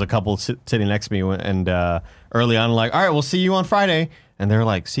 there was a couple sitting next to me, and early on, like, all right, we'll see you on Friday. And they're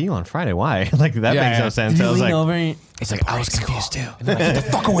like, see you on Friday? Why? Like, that Yeah, makes yeah. no sense. Did I you was lean like, over and it's like I was confused too. get the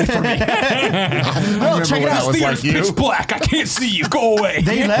fuck away from me. Oh, check When it out. this Was like theater's you. pitch black. I can't see you. Go away.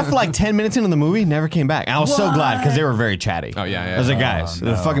 They left like 10 minutes into the movie, never came back. I was so glad because they were very chatty. Oh, yeah, yeah. I was like, guys,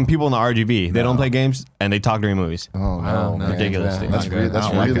 the fucking people in the RGB, they don't play games and they talk during movies. Oh no, no, Ridiculous, yeah, dude. That's not good. that's I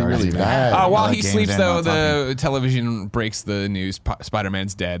don't like really the really RGB. bad. While like he games sleeps, and though, not the television breaks the news.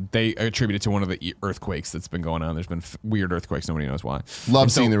 Spider-Man's dead. They attribute it to one of the earthquakes that's been going on. There's been weird earthquakes. Nobody knows why. Love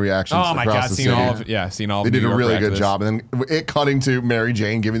And so- seeing the reactions. Oh my across god, the seeing city. all of seeing all. They of did New a York really react to good this. job, and then it cutting to Mary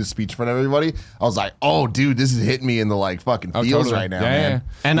Jane giving the speech in front of everybody. I was like, "Oh, dude, this is hitting me in the like fucking feels totally. right now, Yeah, man."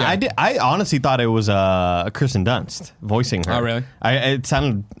 yeah. And Yeah. I honestly thought it was Kirsten Dunst voicing her. Oh, really? It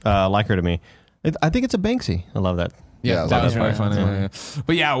sounded like her to me. I think it's a Banksy. I love that. Yeah, Yeah, that was yeah, probably funny. Yeah.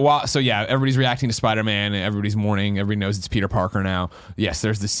 But yeah, so yeah, everybody's reacting to Spider-Man, and everybody's mourning. Everybody knows it's Peter Parker now. Yes,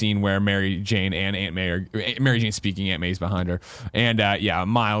 there's the scene where Mary Jane and Aunt May are Mary Jane's speaking, Aunt May's behind her, and yeah,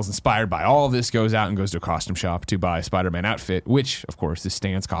 Miles, inspired by all of this, goes out and goes to a costume shop to buy a Spider-Man outfit, which of course is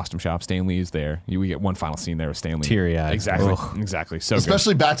Stan's costume shop. Stan Lee is there. We get one final scene there with Stan Lee, Teary-eyed. Exactly, Ugh. exactly. So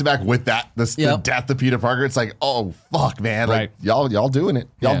Especially back to back with that the Yep. death of Peter Parker. It's like, oh fuck, man, like Right. y'all doing it,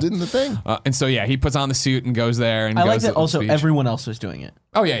 y'all Yeah. doing the thing. And so yeah, he puts on the suit and goes there and I goes like that the also speech. everyone else was doing it.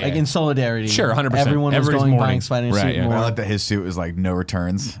 Oh yeah, Like in solidarity. Sure, 100%. Everyone was Everybody's going mourning. buying Spider-Man Right, suit yeah. more. I like that his suit was like no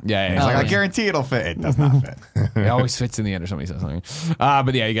returns. Yeah, And he's like, Oh, I yeah. guarantee it'll fit. It does not fit. It always fits in the end or somebody says something.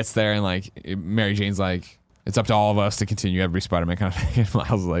 But yeah, he gets there and like Mary Jane's like, it's up to all of us to continue every Spider-Man kind of thing. And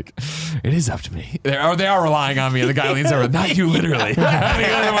Miles is like, it is up to me. They are relying on me. And the guy leans over, not you literally.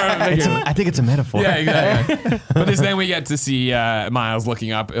 I think it's a metaphor. Yeah, exactly. But then we get to see Miles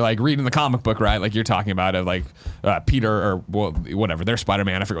looking up, like reading the comic book, right? Like you're talking about of like Peter or well, whatever, they're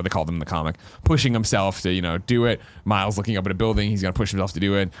Spider-Man. I forget what they called them in the comic, pushing himself to do it. Miles looking up at a building, he's gonna push himself to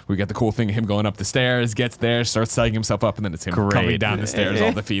do it. We get the cool thing of him going up the stairs, gets there, starts setting himself up, and then it's him coming down the stairs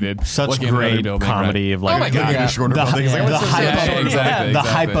all defeated. Such looking at another great building, comedy right? of like Oh my God. Looking at a shorter the, building. He's like, the what's this? hype Yeah, up, exactly, the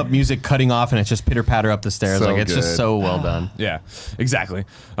exactly. hype up music cutting off, and it's just pitter patter up the stairs. So like it's good. just so well done. Yeah, exactly.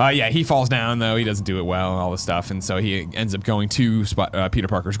 Yeah, he falls down though. He doesn't do it well and all this stuff, and so he ends up going to Peter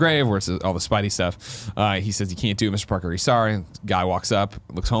Parker's grave where it's all the Spidey stuff. He says, "You can't do it, Mr. Parker. He's sorry." Guy walks up,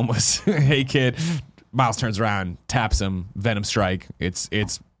 looks homeless. Hey, kid. Miles turns around, taps him. Venom strike. It's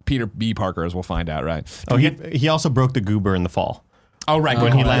Peter B. Parker, as we'll find out, right? Oh, he also broke the goober in the fall. Oh, right.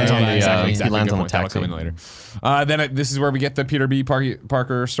 When he lands on the, exactly. he lands Good on the point. That'll taxi. come in later. Then this is where we get the Peter B. Parker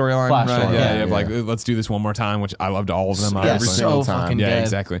storyline. Flash Right? story, Yeah, yeah. like let's do this one more time, which I loved all of them. Yeah, obviously. so single time. fucking Yeah, dead.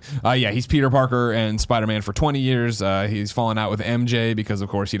 exactly. He's Peter Parker and Spider-Man for 20 years. He's fallen out with MJ because, of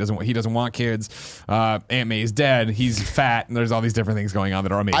course, he doesn't want kids. Aunt May is dead. He's fat, and there's all these different things going on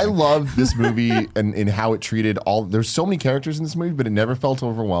that are amazing. I love this movie and how it treated all. There's so many characters in this movie, but it never felt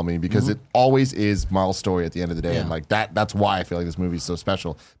overwhelming because it always is Miles' story at the end of the day, and like that's why I feel like this movie is so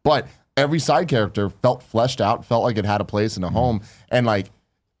special. But every side character felt fleshed out, felt like it had a place in a home, and like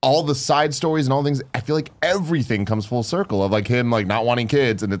all the side stories and all things. I feel like everything comes full circle of like him like not wanting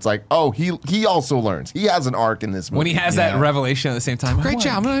kids, and it's like, oh, he also learns. He has an arc in this movie. when he has that revelation at the same time, great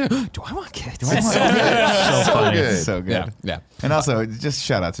job. Do I want kids? so good. So good. Yeah, yeah. And also, just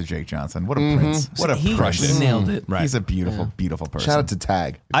shout out to Jake Johnson. What a prince. What a He precious. nailed it. Right. He's a beautiful, beautiful person. Shout out to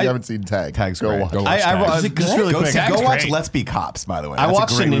Tag. If you haven't seen Tag, Tag's go great. watch. Go watch that. Just really quick. Tag's Go watch great. Let's Be Cops, by the way. I That's a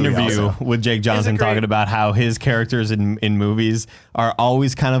watched great an movie interview also. with Jake Johnson talking about how his characters in movies are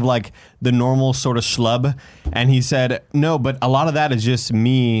always kind of like the normal sort of schlub. And he said, no, but a lot of that is just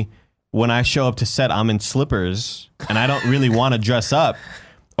me. When I show up to set, I'm in slippers and I don't really want to dress up.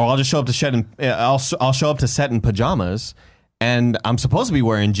 Or I'll just show up to set and I'll show up to set in pajamas. And I'm supposed to be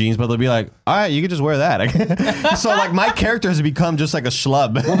wearing jeans, but they'll be like, all right, you can just wear that. So like my character has become just like a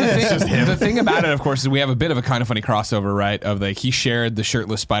schlub. The thing about it, of course, is we have a bit of a kind of funny crossover, right? Of like he shared the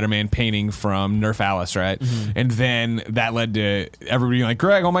shirtless Spider-Man painting from Nerf Alice, right? And then that led to everybody being like,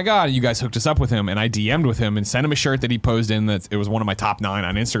 Greg, oh my God, you guys hooked us up with him. And I DM'd with him and sent him a shirt that he posed in that it was one of my top 9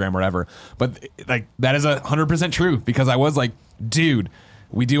 on Instagram or whatever. But like that is 100% true because I was like, dude,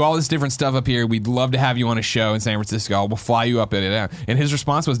 we do all this different stuff up here. We'd love to have you on a show in San Francisco. We'll fly you up. And his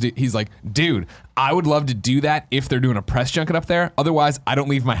response was, he's like, dude, I would love to do that if they're doing a press junket up there. Otherwise, I don't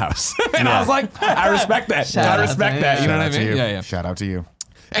leave my house. And I was like, I respect that. Shout I out respect to that. him. You know what I Shout out to mean? you. Yeah, yeah. Shout out to you.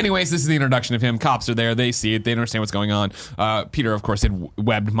 Anyways, this is the introduction of him. Cops are there. They see it. They understand what's going on. Peter, of course, had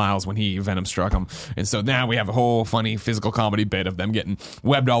webbed Miles when he Venom struck him. And so now we have a whole funny physical comedy bit of them getting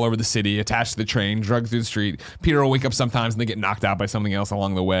webbed all over the city, attached to the train, drugged through the street. Peter will wake up sometimes and they get knocked out by something else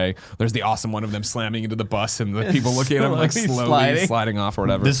along the way. There's the awesome one of them slamming into the bus and the people looking at him like slowly sliding off or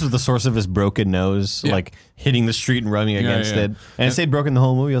whatever. This was the source of his broken nose, like hitting the street and rubbing against yeah. it. And it stayed broken the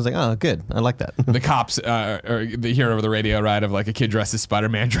whole movie. I was like, oh, good. I like that. The cops they hear over the radio, right, of like a kid dressed as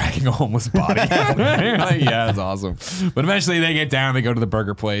Spider-Man dragging a homeless body. Like, yeah, it's awesome. But eventually they get down, they go to the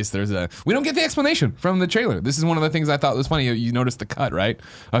burger place. We don't get the explanation from the trailer. This is one of the things I thought was funny. You noticed the cut, right,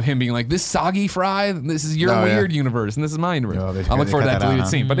 of him being like, this soggy fry, this is your weird universe, and this is my universe. Oh, they I look forward to cut that that out, deleted huh?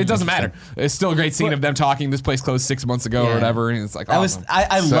 scene. But it doesn't matter. It's still a great scene of them talking. This place closed 6 months ago or whatever, and it's like, awesome.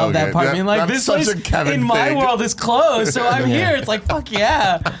 I So love that good. part. Being like, That's this such place a Kevin in my thing. world is closed, so I'm here. It's like, fuck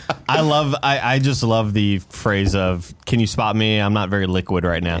yeah. I just love the phrase of, can you spot me? I'm not very liquid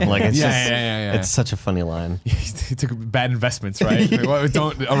right now. Like it's Yeah. it's such a funny line. He took bad investments, right?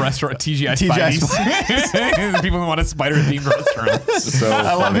 Don't a restaurant, TGI Spideys. People who want a spider-themed restaurant. So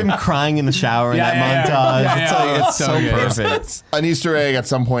I love him crying in the shower in that montage. Yeah, It's yeah. like, it's so So good. perfect. an Easter egg at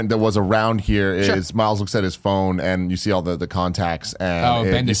some point that was around here is Miles looks at his phone and you see all the contacts and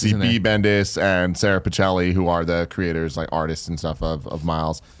Bendis you is see in there. B. Bendis and Sarah Pichelli, who are the creators, like artists and stuff of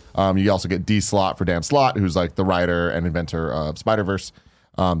Miles. You also get D. Slott for Dan Slott, who's like the writer and inventor of Spider-Verse,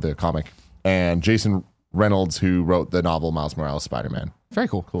 the comic, and Jason Reynolds, who wrote the novel Miles Morales Spider-Man. Very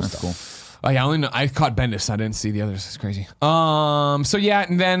cool. That's cool. Oh yeah, I caught Bendis. I didn't see the others. It's crazy. So yeah,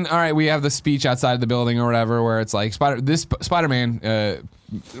 and then all right, we have the speech outside of the building or whatever, where it's like Spider-Man,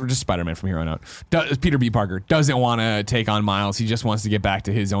 or just Spider-Man from here on out. Peter B. Parker doesn't want to take on Miles. He just wants to get back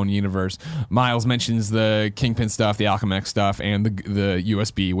to his own universe. Miles mentions the Kingpin stuff, the Alchemy X stuff, and the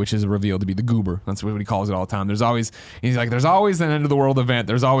USB, which is revealed to be the Goober. That's what he calls it all the time. He's like, there's always an end of the world event.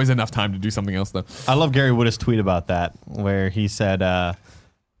 There's always enough time to do something else though. I love Gary Wood's tweet about that, where he said,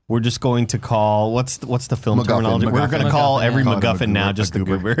 we're just going to call what's the film MacGuffin. terminology? We're going to call MacGuffin, every yeah. MacGuffin now just the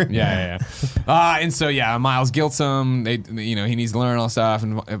Goober. Yeah. And so Miles guilts him. He needs to learn all stuff,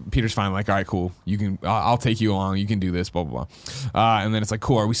 and Peter's finally like, all right, cool. You can. I'll take you along. You can do this. Blah blah blah. And then it's like,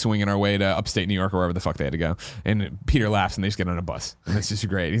 cool. Are we swinging our way to upstate New York or wherever the fuck they had to go? And Peter laughs, and they just get on a bus, and it's just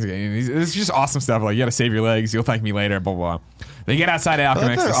great. It's just awesome stuff. Like, you got to save your legs. You'll thank me later. Blah blah. They get outside of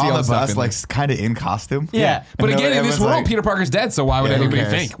Alchemy X. They see on all the the stuff bus, like kind of in costume. Yeah. But again, in this world, like, Peter Parker's dead, so why would Yeah, who anybody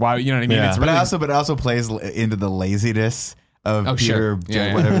cares? think? Why, you know what I mean? Yeah. It's But really, it also plays into the laziness of Oh, Peter, sure.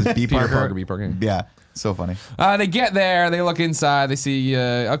 Yeah, whatever his B. Peter Parker. Parker, B. Parker. Yeah, so funny. They get there, they look inside, they see,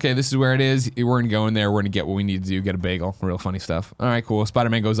 okay, this is where it is. We're going to go in there, we're going to get what we need to do, get a bagel. Real funny stuff. All right, cool.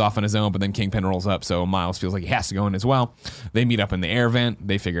 Spider-Man goes off on his own, but then Kingpin rolls up, so Miles feels like he has to go in as well. They meet up in the air vent,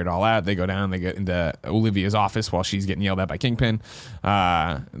 they figure it all out, they go down, they get into Olivia's office while she's getting yelled at by Kingpin.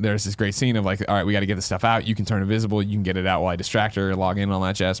 There's this great scene of like, all right, we got to get this stuff out. You can turn invisible, you can get it out while I distract her, log in, all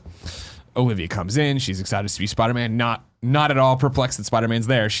that jazz. Olivia comes in. She's excited to be Spider-Man. Not at all perplexed that Spider-Man's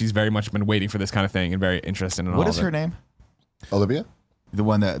there. She's very much been waiting for this kind of thing and very interested in all of it. What is her name? Olivia? The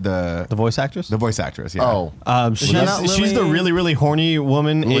one that The voice actress? the voice actress. Yeah. Oh. She's not the Lily- really, really horny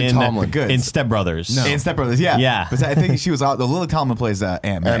woman Lily in Tomlin. Good. Step Brothers. In Step Brothers. Yeah. Yeah. But I think she was out. The Lily Tomlin plays Aunt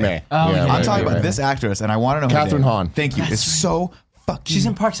May. M.A. Oh, yeah. I'm talking about this actress, and I want to know Catherine her name. Hahn. Thank you. It's so fucking. She's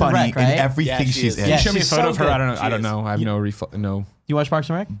in Parks and funny Rec, right? in everything Yeah, she she's is. in. Yeah, Show me a she's photo so of her. good. I don't She know. I have no. You watch Parks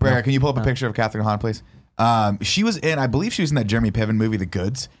and Rec? Brad, can you pull up a picture of Catherine Hahn, please? She was in, I believe she was in that Jeremy Piven movie, The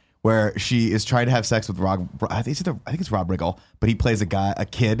Goods, where she is trying to have sex with I think it's Rob Riggle, but he plays a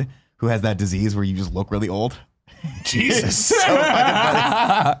kid who has that disease where you just look really old. Jesus.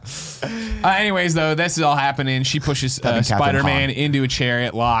 Anyways, though, this is all happening. She pushes Catherine Spider-Man Hahn. into a chair.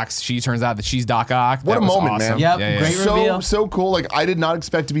 It locks. She turns out that she's Doc Ock. What That a was moment, awesome. man. Yep, Yeah, yeah. great reveal. So cool. Like, I did not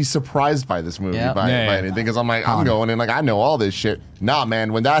expect to be surprised by this movie Yeah. by Yeah. anything, because I'm like, I'm going in like, I know all this shit. Nah,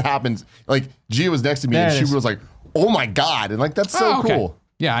 man, when that happens, like, Gia was next to me There and it she is. was like, oh my God. And like, that's so Oh, okay. cool.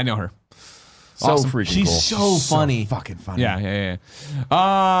 Yeah, I know her. So Awesome. freaking She's cool. so funny. Fucking funny. Yeah.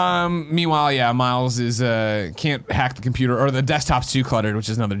 Meanwhile, Miles is can't hack the computer, or the desktop's too cluttered, which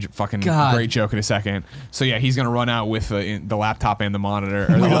is another fucking God. great joke in a second. So yeah, he's gonna run out with the laptop and the monitor,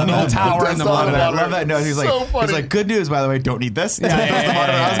 or the whole tower and the desktop monitor. and I love that note. He's So like, funny. good news, by the way, don't need this.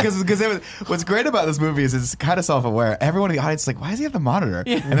 Because what's great about this movie is it's kind of self-aware. Everyone in the audience is like, why does he have the monitor?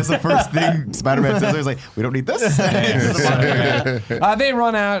 And it's the first thing Spider-Man says. He's like, we don't need this. They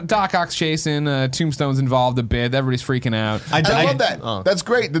run out. Doc Ock's chasing. Tombstone's involved a bit. Everybody's freaking out. I love that. That's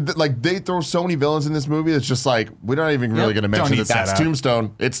great. Like, they throw so many villains in this movie. It's just like, we're not even really going to mention need that that's setup.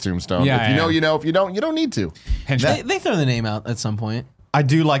 Tombstone. It's Tombstone. Yeah, if you know, yeah. you know. If you don't, you don't need to. They throw the name out at some point. I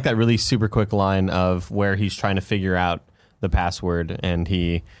do like that really super quick line of where he's trying to figure out the password, and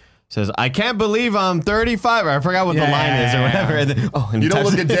he says, "I can't believe I'm 35." Or I forgot what the line is, or whatever. And then, and You he don't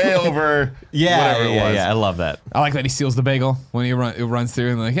types look a day over whatever it was. I love that. I like that he steals the bagel when he runs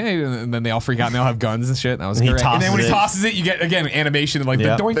through and like, hey, and then they all freak out and they all have guns and shit. That was And he great. And then when he tosses tosses it, you get again animation of like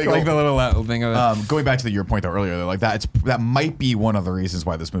Yeah. the doink, Bagel. like the little thing of it. Going back to your point though earlier, though, like that might be one of the reasons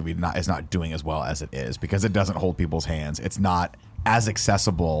why this movie is not doing as well as it is, because it doesn't hold people's hands. It's not as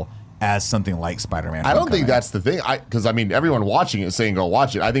accessible as something like Spider-Man. I don't think Homecoming. that's the thing. Because I mean, everyone watching it is saying go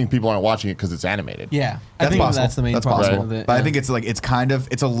watch it. I think people aren't watching it because it's animated. Yeah, I That's think possible. that's the main That's problem possible. with it. But I yeah. think it's like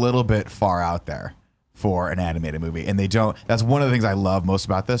it's a little bit far out there for an animated movie, and they don't. That's one of the things I love most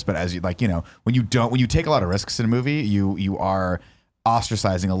about this. But as you like, when you take a lot of risks in a movie, you are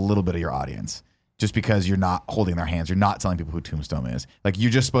ostracizing a little bit of your audience. Just because you're not holding their hands, you're not telling people who Tombstone is. Like, you're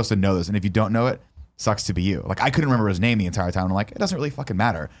just supposed to know this, and if you don't know it, sucks to be you. Like, I couldn't remember his name the entire time. I'm like, it doesn't really fucking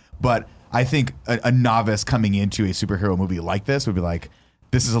matter. But I think a novice coming into a superhero movie like this would be like,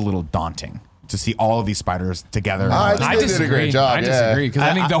 this is a little daunting to see all of these spiders together. I think I they did a disagree. great job, I yeah. disagree because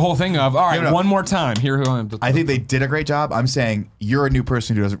I think the whole thing of all right, No. one more time. Here who I am. I think they did a great job. I'm saying you're a new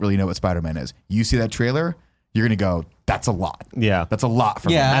person who doesn't really know what Spider-Man is. You see that trailer, you're gonna go, that's a lot. Yeah. That's a lot for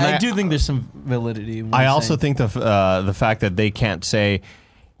me. Yeah, And I I- do think there's some validity. in what I you're also saying. think the fact that they can't say,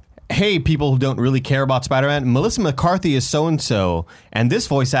 "Hey, people who don't really care about Spider-Man, Melissa McCarthy is so and so, and this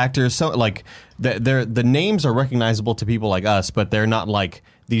voice actor is so," like the names are recognizable to people like us, but they're not like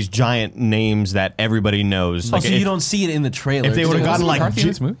these giant names that everybody knows. Oh, Like so you don't see it in the trailer. if they would have gotten like, McCarthy in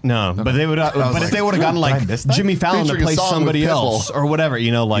this movie? no, but they would. But if they would have gotten did I like miss that? Jimmy Fallon to Featuring a play song with somebody Pitbull. else or whatever,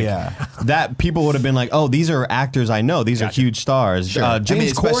 like that, people would have been like, oh, these are actors I know. These are huge stars.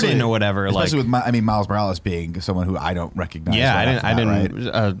 James Corden or whatever. Especially with Miles Morales being someone who I don't recognize. Yeah, right I didn't.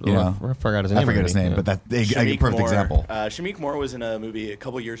 Right? I forgot his name. I forget his already. name, Yeah. but that's a Shameik perfect Moore. example. Shameik Moore was in a movie a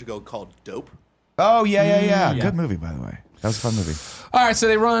couple years ago called Dope. Oh yeah. Good movie, by the way. That was a fun movie. All right, so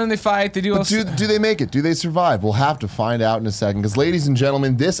they run, they fight, they do all But do they make it? Do they survive? We'll have to find out in a second. Because, ladies and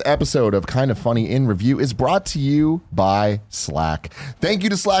gentlemen, this episode of Kind of Funny in Review is brought to you by Slack. Thank you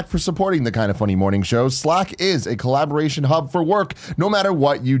to Slack for supporting the Kind of Funny morning show. Slack is a collaboration hub for work. No matter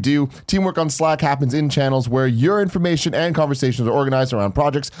what you do, teamwork on Slack happens in channels where your information and conversations are organized around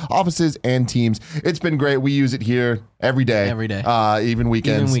projects, offices, and teams. It's been great. We use it here every day. Every day. Even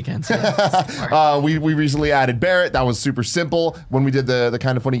weekends. Even weekends. Yeah. We recently added Barrett. That was super simple. When we did the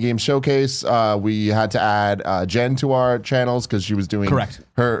Kind of Funny Game showcase, we had to add Jen to our channels because she was doing Correct.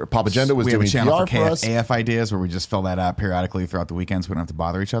 Her Papa Agenda was We have doing a channel PR for for us. AF ideas where we just fill that out periodically throughout the weekends. We don't have to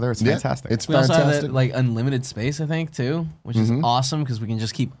bother each other. It's fantastic. It's We also have fantastic. that, like unlimited space, I think, too, which is awesome because we can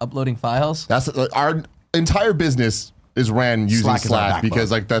just keep uploading files. That's our entire business is ran using Slack is our Slack backbone. because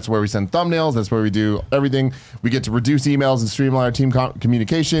that's where we send thumbnails. That's where we do everything. We get to reduce emails and streamline our team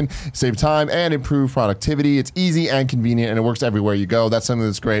communication, save time, and improve productivity. It's easy and convenient, and it works everywhere you go. That's something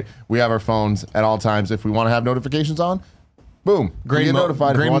that's great. We have our phones at all times. If we want to have notifications on, boom, we get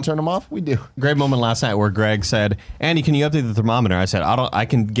notified. If we want to turn them off, we do. Great moment last night where Greg said, "Andy, can you update the thermometer?" I said, I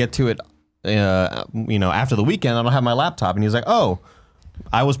can get to it, after the weekend. I don't have my laptop." And he was like, "Oh,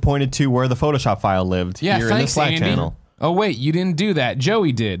 I was pointed to where the Photoshop file lived Yeah, here in the thanks, Slack Andy. channel." Oh wait, you didn't do that.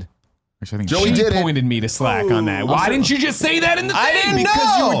 Joey did. Actually, I think Joey She did it. pointed me to Slack on that. Why didn't you just say that in the thing? I didn't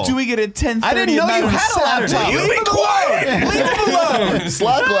because you know. were doing it at 10:30. I didn't know you had a laptop. You be quiet. Leave him alone.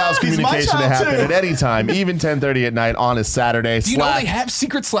 Slack allows He's my communication to child, happen too. at any time, even 10:30 at night on a Saturday. Do you know Slack. they have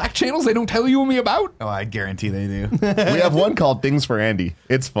secret Slack channels they don't tell you and me about? Oh, I guarantee they do. We have one called Things for Andy.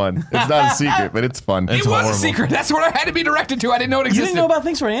 It's fun. It's not a secret, but it's fun. It was a secret. That's what I had to be directed to. I didn't know it You existed. didn't know about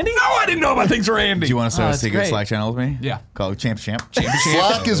Things for Andy? No, I didn't know about things for Andy. Do you want to start a that's secret great. Slack channel with me? Yeah. Called Champ.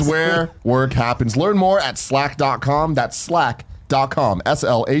 Slack is where work happens. Learn more at slack.com. That's slack.com.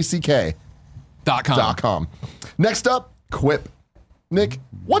 SLACK.com. Next up, Quip. Nick,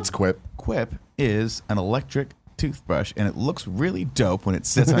 what's Quip? Quip is an electric toothbrush, and it looks really dope when it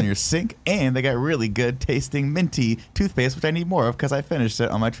sits on your sink, and they got really good tasting minty toothpaste, which I need more of because I finished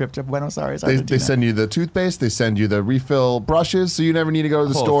it on my trip to Buenos Aires, They Argentina. send you the toothpaste. They send you the refill brushes, so you never need to go to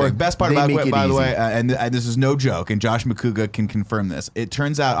the Whole store. thing. Best part They about make Quip, it by the easy. way, and this is no joke, and Josh McCouga can confirm this. It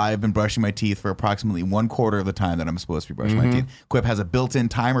turns out I have been brushing my teeth for approximately 1/4 of the time that I'm supposed to be brushing my teeth. Quip has a built-in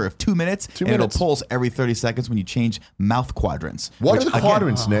timer of 2 minutes, and minutes. it'll pulse every 30 seconds when you change mouth quadrants. What which, are the again,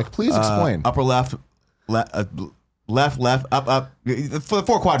 quadrants, Nick? Please explain. Upper left, left, up. The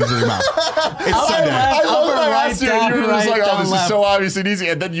 4 quadrants of your mouth. It's Sunday. I love that I asked you, and you were just like, oh, down, this is left. so obvious and easy,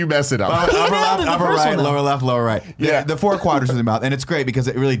 and then you mess it up. Upper left, did the upper first right, one, lower left, lower right. Yeah. The 4 quadrants of the mouth. And it's great because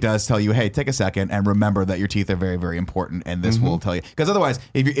it really does tell you, hey, take a second and remember that your teeth are very, very important. And this will tell you. Because otherwise,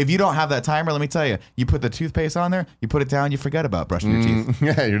 if you don't have that timer, let me tell you, you put the toothpaste on there, you put it down, you forget about brushing your teeth.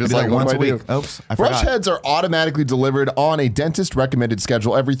 Yeah, you're just Maybe like, what once do a I do? week. Oops, I Brush forgot. heads are automatically delivered on a dentist recommended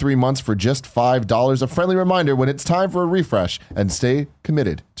schedule every 3 months for just $5. A friendly reminder when it's time for a refresh, and stay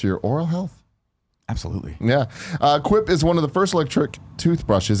committed to your oral health. Absolutely. Yeah. Quip is one of the first electric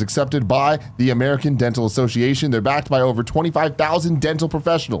toothbrushes accepted by the American Dental Association. They're backed by over 25,000 dental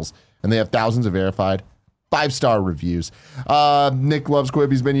professionals, and they have thousands of verified 5-star reviews. Nick loves Quip.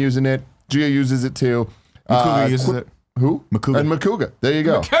 He's been using it. Gio uses it too. McCouga uses it. Who? McCouga. And McCouga. There you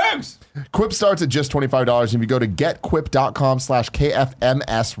go. Coos. Quip starts at just $25. If you go to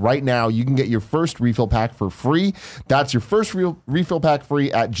getquip.com/KFMS right now, you can get your first refill pack for free. That's your first refill pack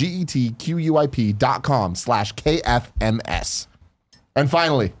free at getquip.com/KFMS. And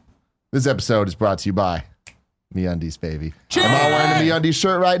finally, this episode is brought to you by MeUndies, baby. Am I wearing a MeUndies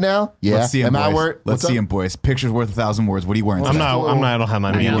shirt right now? Yeah. Let's see him, Am I boys. wearing? Let's see him, boys. Picture's worth 1,000 words. What are you wearing I'm today? not. I don't have my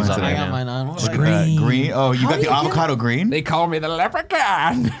you meetings wearing on I right got now. mine on. What Green. Oh, you got the avocado green? They call me the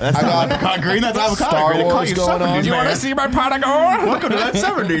leprechaun. That's not avocado green. That's avocado Star green. Wars going on. Do you want to see my pot of gold? Welcome to that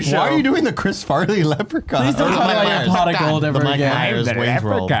 70s show. Why are you doing the Chris Farley leprechaun? Please don't Or talk Mike about your Myers. pot of gold ever The Mike again. Myers The Wayne's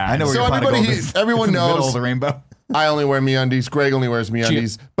World. leprechaun. I know where So your pot of everybody gold he- is. everyone It's in the middle knows- of the rainbow. I only wear MeUndies. Greg only wears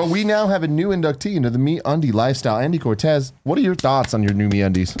MeUndies. But we now have a new inductee into the MeUndie lifestyle. Andy Cortez, what are your thoughts on your new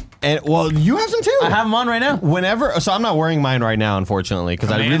MeUndies? And well, you have some too. I have them on right now. Whenever, so I'm not wearing mine right now, unfortunately,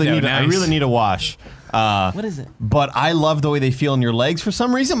 because I Commando, really need a wash. What is it? But I love the way they feel in your legs. For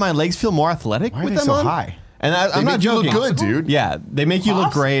some reason, my legs feel more athletic Why are with they them so on. high? And I'm not make you look joking. good, dude. Yeah, they make you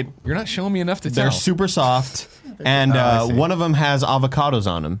look great. You're not showing me enough to They're tell. super soft, and one of them has avocados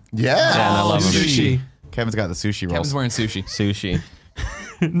on them. Yeah. And I love them. Sushi. Kevin's got the sushi rolls. Kevin's wearing sushi. Sushi.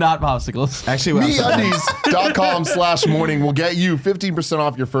 Not popsicles. Actually, MeUndies.com/morning will get you 15%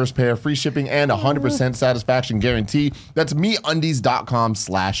 off your first pair, free shipping, and 100% satisfaction guarantee. That's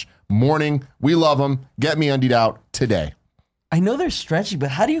MeUndies.com/morning. We love them. Get MeUndied out today. I know they're stretchy, but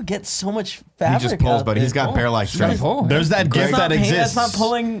how do you get so much fabric? he just pulls, out but he's there? got bear-like strength. There's that That's gift not that exists. That's not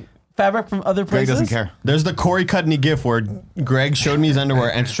pulling fabric from other Greg places. doesn't care. There's the Corey Cudney gif where Greg showed me his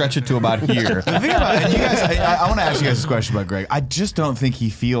underwear and stretched it to about here. The thing about it, you guys, I want to ask you guys this question about Greg. I just don't think he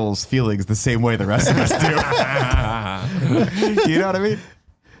feels feelings the same way the rest of us do. You know what I mean?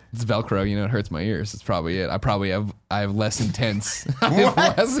 It's Velcro, you know, it hurts my ears. That's probably it. I have less intense. I have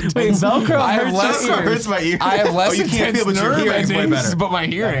less intense. Wait, Velcro I have hurts less your ears? Hurts my ears. I have less Oh, you can't intense feel, but your nerve hearing's way endings, better. but my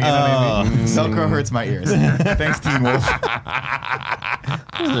hearing. You know what I mean? Velcro hurts my ears. Thanks, Teen Wolf.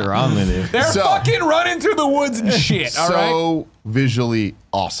 What's wrong with you? They're So- fucking running through the woods and shit. All right. So visually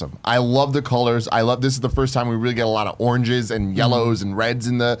awesome. I love the colors. This is the first time we really get a lot of oranges and yellows and reds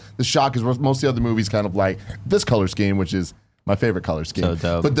in the shot, because most of the other movies kind of like this color scheme, which is my favorite color scheme. So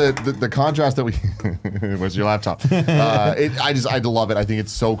dope. But the contrast that we where's your laptop? I love it. I think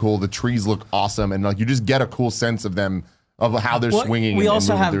it's so cool. The trees look awesome, and like you just get a cool sense of them, of how they're Well, swinging. We and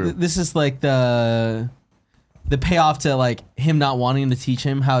also moving have through. this is like the payoff to like him not wanting to teach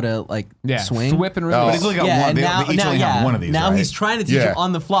him how to like swing. Whip and Oh. release. But he's only got one. and They now, each only have one of these. now right? he's trying to teach Yeah. him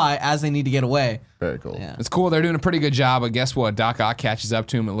on the fly as they need to get away. Very cool. Yeah. It's cool. They're doing a pretty good job. But guess what? Doc Ock catches up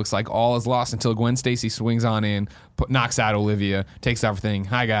to him. It looks like all is lost until Gwen Stacy swings on in, knocks out Olivia, takes everything.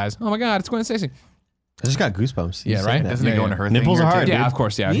 Hi guys. Oh my God, it's Gwen Stacy. I just got goosebumps. You Yeah, saying right? that. Doesn't he go into her thing Nipples here, are too? hard. Yeah, dude. of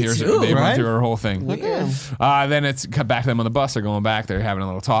course. Yeah, Me Here's too, they right? went through her whole thing. Yeah. Then it's cut back to them on the bus. They're going back. They're having a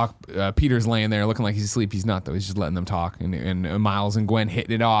little talk. Peter's laying there looking like he's asleep. He's not, though. He's just letting them talk. And Miles and Gwen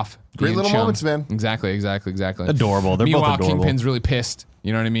hitting it off. Great being little moments, man. Exactly. Adorable. They're both Meanwhile, adorable. Kingpin's really pissed.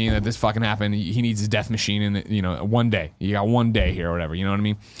 You know what I mean? That this fucking happened. He needs his death machine in, one day. You got one day here or whatever. You know what I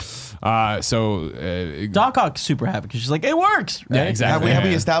mean? Doc Ock's super happy because she's like, it works. Yeah, right? exactly. Have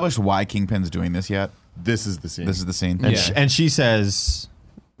we established why Kingpin's doing this yet? This is the scene. This is the scene. And, Yeah. and she says,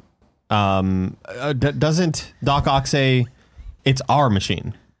 doesn't Doc Ock say it's our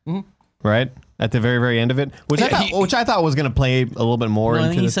machine? Right? At the very, very end of it? Which I thought was going to play a little bit more No, I into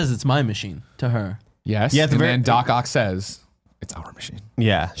think he the- says it's my machine to her. Yes. Yeah, at the and very- then Doc Ock says, it's our machine.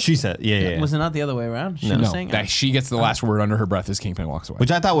 Yeah, she said, yeah. Was it not the other way around? She was No, saying that she gets the last word under her breath as Kingpin walks away.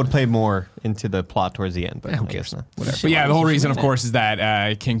 Which I thought would play more into the plot towards the end, but who I guess cares? not. Whatever. But yeah, the whole reason, of course, is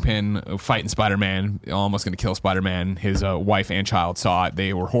that Kingpin fighting Spider-Man, almost going to kill Spider-Man. His wife and child saw it.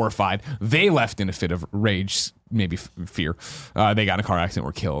 They were horrified. They left in a fit of rage, maybe fear. They got in a car accident,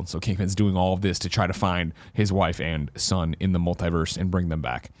 were killed. So Kingpin's doing all of this to try to find his wife and son in the multiverse and bring them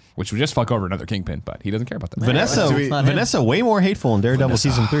back, which would just fuck over another Kingpin, but he doesn't care about that. Vanessa way more hateful in Daredevil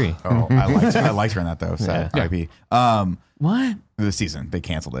season 3. Oh, I liked her in that though. Sad. R.I.P. What? The season they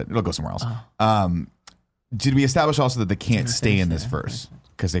canceled it. It'll go somewhere else. Did we establish also that they can't stay in this verse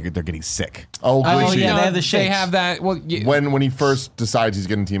because they're getting sick? Oh, Oh, glitchy. yeah, they have the They shakes. have that. Well, yeah, When he first decides he's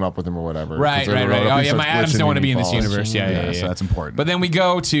going to team up with him or whatever. right. 'Cause Oh, he yeah, starts my Adams glitching don't want to and be he in this falls. universe. Yeah. So that's important. But then we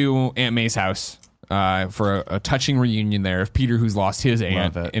go to Aunt May's house for a touching reunion there of Peter, who's lost his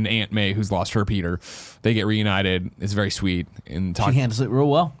aunt, it. and Aunt May, who's lost her Peter. They get reunited. It's very sweet. And She handles it real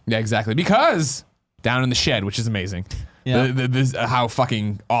well. Yeah, exactly. Because down in the shed, which is amazing. Yeah. How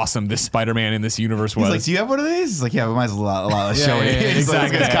fucking awesome this Spider-Man in this universe was. He's like, "Do you have one of these?" He's like, "Yeah, but mine's a lot showing." yeah, He's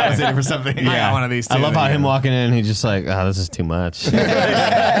like, exactly. it's compensating for something. I got one of these too. I love how him Yeah. walking in, he's just like, oh, this is too much.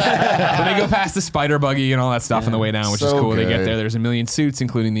 But they go past the spider buggy and all that stuff on the way down, which is So cool. They get good. there. There's a million suits,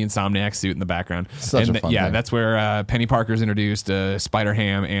 including the Insomniac suit in the background. Such and a fun yeah, thing. that's where Penny Parker's introduced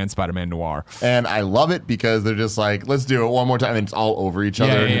Spider-Ham and Spider-Man Noir. And I love it because they're just like, let's do it one more time. And it's all over each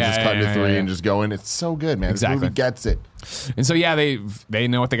other. Yeah, and yeah, you're just yeah, cutting yeah, to three yeah. and just going. It's so good, man. Exactly. This movie gets it. And so yeah, they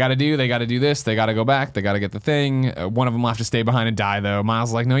know what they got to do. They got to do this. They got to go back. They got to get the thing. One of them will have to stay behind and die though. Miles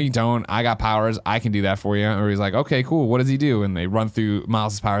is like, no, you don't. I got powers. I can do that for you. Or he's like, okay, cool. What does he do? And they run through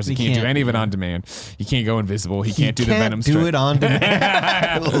Miles' powers. He can't do any of it on demand. He can't go invisible. He can't do the Venom do strike. it on demand.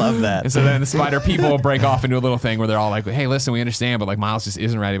 I love that. And so then the spider people break off into a little thing where they're all like, hey, listen, we understand, but like Miles just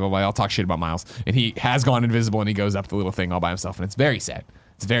isn't ready. Blah, blah, blah. I'll talk shit about Miles. And he has gone invisible and he goes up the little thing all by himself. And it's very sad.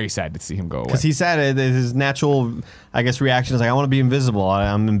 It's very sad to see him go away. Because he said his natural, I guess, reaction is like, I want to be invisible.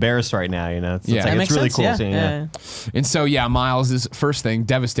 I'm embarrassed right now. You know, it's, Yeah. it's, That like, makes it's really sense, cool yeah. seeing. And so, yeah, Miles' first thing,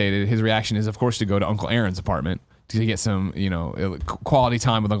 devastated, his reaction is, of course, to go to Uncle Aaron's apartment to get some, quality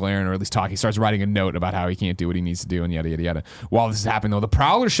time with Uncle Aaron, or at least talk. He starts writing a note about how he can't do what he needs to do, and yada yada yada. While this is happening, though, the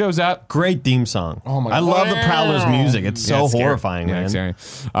Prowler shows up. Great theme song. Oh my I love the God. Prowler's music. It's so it's scary. horrifying, Yeah, man. it's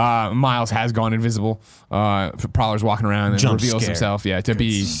scary. Miles has gone invisible. Prowler's walking around and Jump reveals scare. himself, to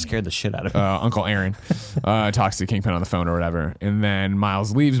be Scared the shit out of me. Uncle Aaron. Talks to Kingpin on the phone or whatever, and then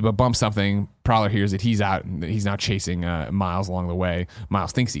Miles leaves but bumps something. Prowler hears that he's out and that he's now chasing Miles along the way.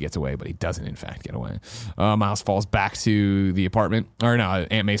 Miles thinks he gets away, but he doesn't in fact get away. Miles falls back to the apartment, or no,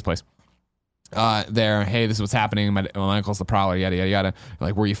 Aunt May's place. Hey, this is what's happening. My uncle's the Prowler, yada yada yada.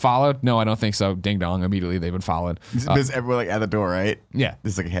 Like, were you followed? No, I don't think so. Ding dong. Immediately they've been followed. Is everyone like at the door, right? Yeah.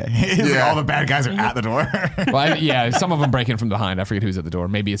 It's like, hey, it's like all the bad guys are at the door. Well, some of them break in from behind. I forget who's at the door.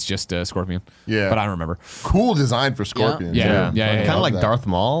 Maybe it's just Scorpion. Yeah. But I don't remember. Cool design for Scorpion. Yeah. too. Yeah. I Kind Kind love of like that. Darth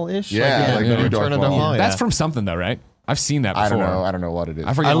Maul-ish. Yeah, like the new Return Darth of Darth Maul. Maul. That's yeah. from something though, right? I've seen that before. I don't know what it is.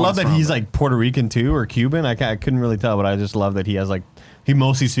 I forget. I what love it's that from, he's but- like Puerto Rican too, or Cuban. I couldn't really tell, but I just love that he has like he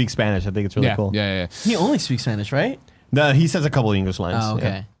mostly speaks Spanish. I think it's really cool. Yeah. He only speaks Spanish, right? No, he says a couple of English lines. Oh,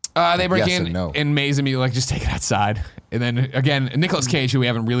 okay. They break Yes in, and no. and Maze immediately like, just take it outside. And then again, Nicolas Cage, who we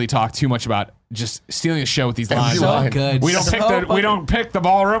haven't really talked too much about, just stealing the show with these lines. So Like, good. We don't pick the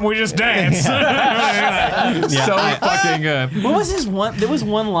ballroom. We just dance. So fucking good. What was his one? There was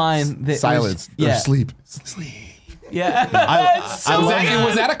one line that Silence Was, yeah. or sleep. Yeah.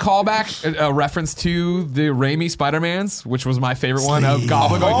 Was that a callback, a reference to the Raimi Spider-Mans, which was my favorite one of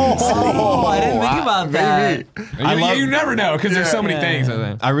Goblin? Oh, I didn't think about that. Maybe. You never know because there's so many things.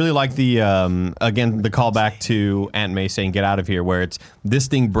 I really like the again the callback to Aunt May saying "Get out of here," where it's this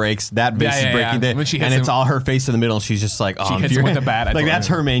thing breaks, that vase is breaking, When she hits and it's him- all her face in the middle. And she's just like, "Oh, She I'm hits him with the bat. I Like thought. that's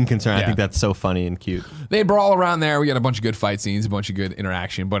her main concern. I Yeah. think that's so funny and cute. They brawl around there. We got a bunch of good fight scenes, a bunch of good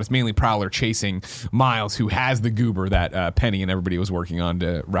interaction, but it's mainly Prowler chasing Miles, who has the goober that Penny and everybody was working on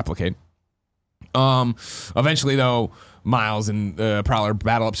to replicate. Eventually, though, Miles and Prowler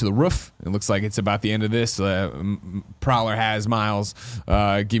battle up to the roof. It looks like it's about the end of this. Prowler has Miles,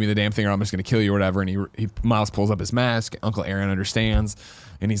 give me the damn thing or I'm just going to kill you or whatever. And Miles pulls up his mask. Uncle Aaron understands.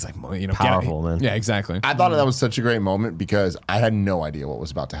 And he's like, Powerful, man. Yeah, exactly. I thought that was such a great moment because I had no idea what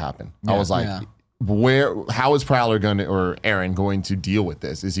was about to happen. I was like, Yeah. how is Prowler or Aaron going to deal with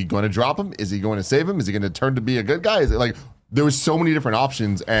this? Is he going to drop him? Is he going to save him? Is he going to turn to be a good guy? Is it like, there was so many different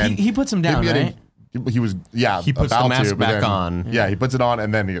options and He puts him down, right? He was, He puts the about mask to, but back then- on. Yeah, he puts it on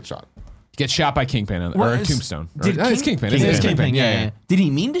and then he gets shot. Gets shot by Kingpin or What is- Tombstone. Did It's Kingpin. It's Kingpin. Yeah. Did he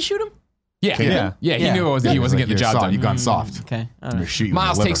mean to shoot him? Yeah. Kingpin? He Yeah. knew he wasn't getting the job done. You've gone soft. Okay. I don't know. You're shooting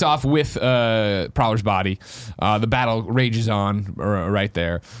Miles the liver. takes off with Prowler's body. The battle rages on right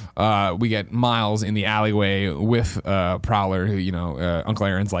there. We get Miles in the alleyway with Prowler, who, Uncle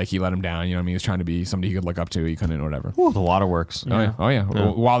Aaron's like, he let him down. You know what I mean? He was trying to be somebody he could look up to. He couldn't or whatever. Ooh, the waterworks. Oh, yeah.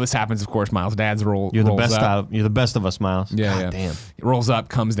 While this happens, of course, Miles' dad's rolls You're the best up. You're the best of us, Miles. Yeah, God yeah. damn. It rolls up,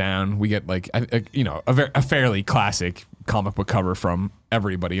 comes down. We get like a fairly classic comic book cover from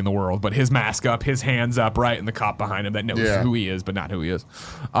everybody in the world, but his mask up, his hands up, right, and the cop behind him that knows who he is, but not who he is.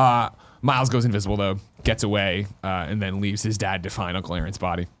 Miles goes invisible though, gets away, and then leaves his dad to find Uncle Aaron's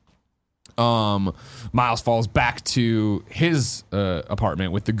body. Miles falls back to his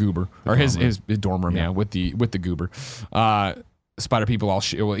apartment with the goober, or his dorm room, with the goober. Spider people all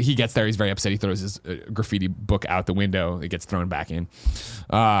he gets there, he's very upset. He throws his graffiti book out the window. It gets thrown back in.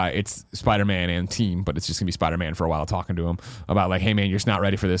 It's Spider-Man and team, but it's just gonna be Spider-Man for a while, talking to him about like, hey man, you're just not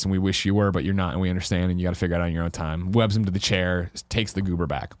ready for this, and we wish you were, but you're not, and we understand, and you got to figure it out on your own time. Webs him to the chair, takes the goober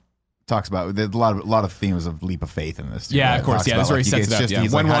back. Talks about there's a lot of themes of leap of faith in this. Yeah, of course. Talks Yeah, that's about, where he sets it up. Yeah.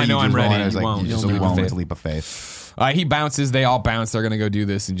 He's When like, will how I do know you I'm do ready? one? It's like, Won't. you just You'll leap leap of of faith. leap of faith. He bounces. They all bounce. They're going to go do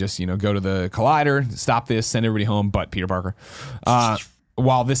this and just, go to the collider, stop this, send everybody home, but Peter Parker.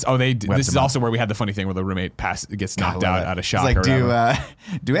 While this, this is also where we had the funny thing where the roommate gets knocked out of shock. It's like, or whatever.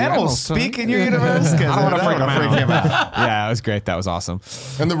 do animals speak in your universe? Because I don't want to freak him him out. out. Yeah, it was great. That was awesome.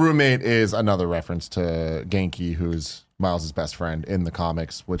 And the roommate is another reference to Genki, who's Miles' best friend in the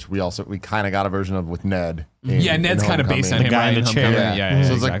comics, which we kind of got a version of with Ned. Yeah, Ned's kind of based on him, guy right? in the chair. Homecoming. Yeah.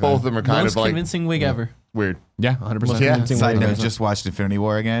 So it's like exactly. both of them are kind Most of like convincing wig ever. weird. Yeah, 100%. Yeah. Side note, just watched Infinity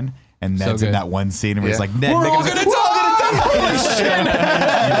War again, and Ned's good. in that one scene where he's Yeah. like, Ned, We're all niggas- gonna die.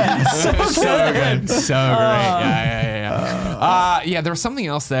 So good. So great. Yeah. There was something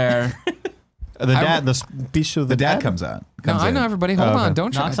else there. The speech of the dad comes out. No, Comes I in. know everybody. Hold on.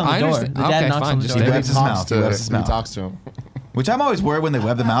 Don't Knocks try. on the I door. understand. The dad Okay, knocks fine. on the Just door. do He it. webs his mouth. He webs his He mouth. talks to him. Which I'm always worried when they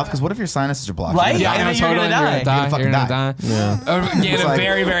web the mouth, because what if your sinuses are blocked? Right? Yeah, I I know, mean, you're totally. gonna die. You're gonna fucking die. die. Again, It's a like,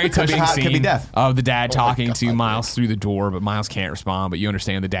 very, very could be touching hot, could be scene death. of the dad talking to Miles through the door, but Miles can't respond. But you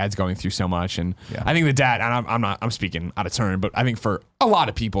understand the dad's going through so much, and I think the dad. And I'm speaking out of turn, but I think for a lot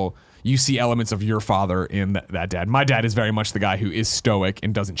of people, you see elements of your father in that dad. My dad is very much the guy who is stoic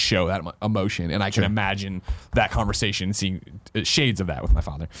and doesn't show that emotion, and I can imagine that conversation, seeing shades of that with my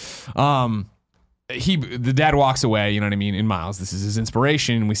father. The dad walks away, you know what I mean, in Miles. This is his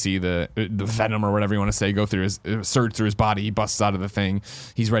inspiration. We see the venom or whatever you want to say go through his surge through his body. He busts out of the thing.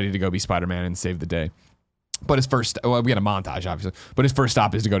 He's ready to go be Spider-Man and save the day. But his first, we got a montage, obviously. But his first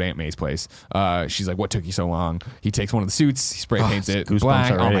stop is to go to Aunt May's place. She's like, "What took you so long?" He takes one of the suits, he spray paints it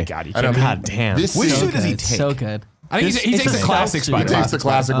black. already. Oh my god, God damn. This Which scene- suit does he take? So good. I think he takes it's a a classic stealth suit. He Spider-Man. takes the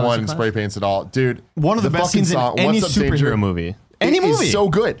classic Oh, one it's and a spray paints it all. Dude, One of the best fucking scenes in song, any What's Up, Danger? superhero movie. Any It is movie. so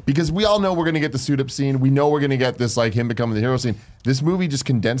good because we all know we're going to get the suit up scene. We know we're going to get this like him becoming the hero scene. This movie just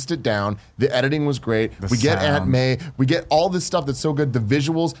condensed it down. The editing was great. We get Aunt sound. May. We get all this stuff that's so good. The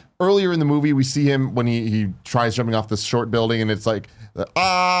visuals. Earlier in the movie, we see him when he tries jumping off this short building, and it's like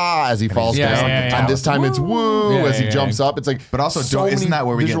as he falls Yeah, down. yeah, yeah. And this time it's woo Yeah, as he yeah, jumps yeah. up. It's like But also, so isn't many that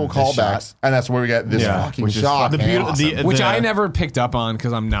where we visual get this callbacks, shot? and that's where we get this fucking which is shot. fucking man. awesome. Which I never picked up on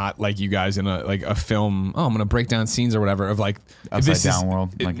because I'm not like you guys in a film. Oh, I'm gonna break down scenes or whatever of like Upside this down is,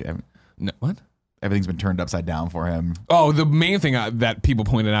 world. No, what? Everything's been turned upside down for him. Oh, the main thing that people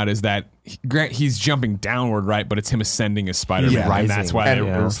pointed out is that he's jumping downward, right? But it's him ascending as Spider-Man, Yeah, and that's why And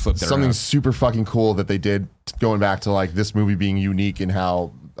they flipped it something around. super fucking cool that they did going back to like this movie being unique and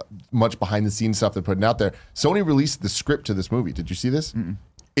how much behind the scenes stuff they're putting out there. Sony released the script to this movie. Did you see this?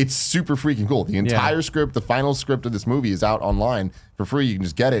 It's super freaking cool. The entire script, the final script of this movie is out online for free. You can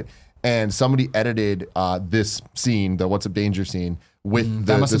just get it. And somebody edited this scene, the What's Up Danger scene, with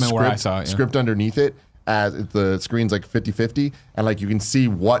that the must have been script, where I saw it, yeah. script underneath it. As the screen's like 50-50, and like you can see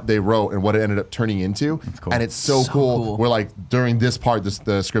what they wrote and what it ended up turning into. cool. And it's so cool. Where like during this part,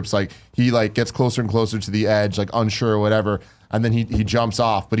 the script's like he like gets closer and closer to the edge, like unsure or whatever, and then he jumps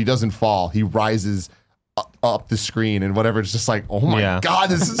off, but he doesn't fall. He rises up the screen and whatever. It's just like, oh my god,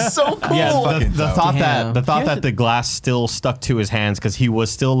 this is so cool. Yeah, the thought Damn. that the glass still stuck to his hands because he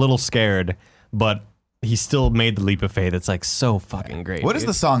was still a little scared, but he still made the leap of faith. It's like so fucking great. What is dude.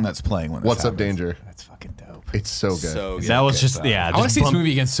 the song that's playing when this What's Up, happens? Danger? That's fucking dope. It's so good. So good. That was just I want to just see this bump-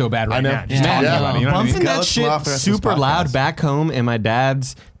 movie again so bad right know. now. Just Yeah. talking Yeah. about it, you know what I mean? bumping Yeah, that let's go off the shit rest of this super loud podcast. back home in my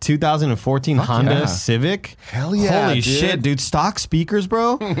dad's 2014 Honda yeah. Civic. Hell yeah, Holy dude. shit, dude! Stock speakers,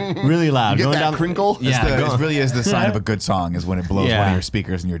 bro. Really loud. You get Going that down, crinkle? Yeah, It really is the sign of a good song is when it blows one Yeah. of your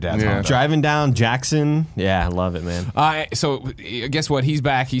speakers in your dad's Yeah. Honda. driving down Jackson. Yeah, I love it, man. So guess what? He's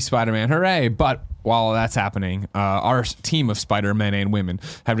back. He's Spider-Man. Hooray! But while that's happening, our team of Spider-Men and women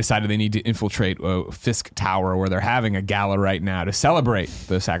have decided they need to infiltrate Fisk Tower, where they're having a gala right now to celebrate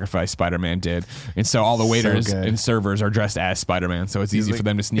the sacrifice Spider-Man did. And so all the waiters good. and servers are dressed as Spider-Man, so it's easy like, for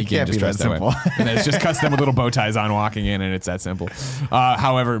them to sneak it in can't just be dressed that that way. simple. And it's just cuts them with little bow ties on walking in, and it's that simple.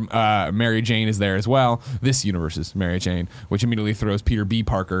 However, Mary Jane is there as well. This universe's Mary Jane, which immediately throws Peter B.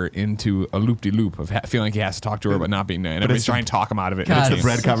 Parker into a loop-de-loop of feeling like he has to talk to her, but not being there. And everybody's trying to talk him out of it. God, And The it's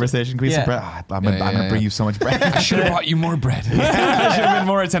bread conversation. Can we Yeah. some bread? I'm gonna bring you so much bread. I should have brought you more bread. I should have been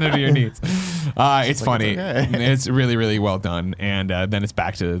more attentive to your needs. It's funny. It's really, really well done. And then it's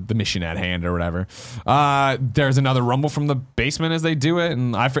back to the mission at hand or whatever. There's another rumble from the basement as they do it,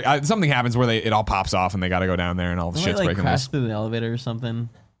 and something happens where it all pops off and they got to go down there and all the Don't shit's they, like breaking crash loose. through the elevator or something?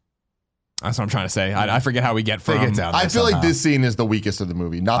 That's what I'm trying to say. I forget how we get from. They get down. I feel like somehow. this scene is the weakest of the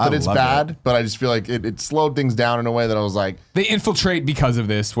movie. Not that I it's loved bad, but I just feel like it slowed things down in a way that I was like, They infiltrate because of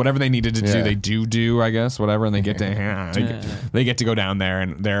this. Whatever they needed to do, Yeah. they do, I guess, whatever, and they get to they get to go down there,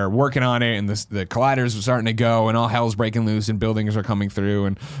 and they're working on it, and the colliders are starting to go, and all hell's breaking loose, and buildings are coming through,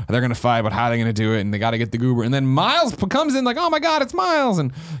 and they're gonna fight, but how are they gonna do it? And they got to get the goober, and then Miles comes in like, oh my god, it's Miles,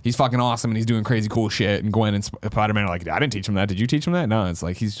 and he's fucking awesome, and he's doing crazy cool shit, and Gwen and Spider-Man are like, I didn't teach him that. Did you teach him that? No, it's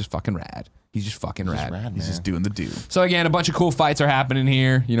like he's just fucking rad. He's just fucking rad. He's just doing the do. So again, a bunch of cool fights are happening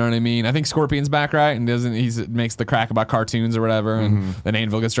here. You know what I mean? I think Scorpion's back, right? And he makes the crack about cartoons or whatever, and then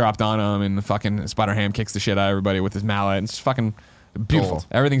Anvil gets dropped on him, and the fucking Spider-Ham kicks the shit out of everybody with his mallet. And it's fucking beautiful. Gold.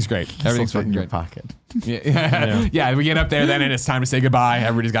 Everything's great. Everything's Still fit fucking in your great. pocket. Yeah. We get up there then, and it's time to say goodbye.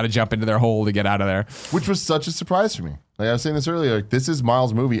 Everybody's got to jump into their hole to get out of there. which was such a surprise for me. Like I was saying this earlier, like this is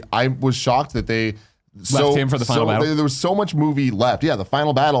Miles' movie. I was shocked that they Left him for the final battle? There was so much movie left. Yeah, the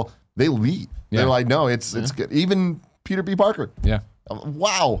final battle, they leave. Yeah. They're like, no, it's good. Even Peter B. Parker. Yeah.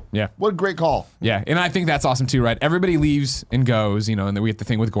 Wow. Yeah. What a great call. Yeah, and I think that's awesome too, right? Everybody leaves and goes, and then we get the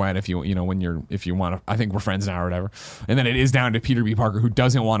thing with Gwen if you want to. I think we're friends now or whatever. And then it is down to Peter B. Parker who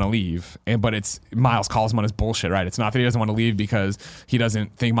doesn't want to leave, but it's Miles calls him on his bullshit, right? It's not that he doesn't want to leave because he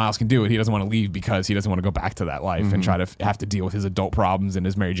doesn't think Miles can do it. He doesn't want to leave because he doesn't want to go back to that life and try to have to deal with his adult problems and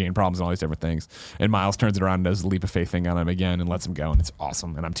his Mary Jane problems and all these different things. And Miles turns it around and does the leap of faith thing on him again and lets him go, and it's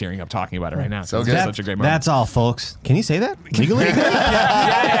awesome. And I'm tearing up talking about it right now. So It's good. such a great moment. That's all, folks. Can you say that legally?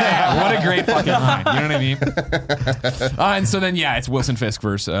 Yeah. What a great fucking line. You know what I mean? And so then, it's Wilson Fisk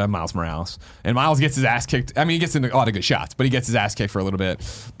versus Miles Morales. And Miles gets his ass kicked. I mean, he gets in a lot of good shots, but he gets his ass kicked for a little bit.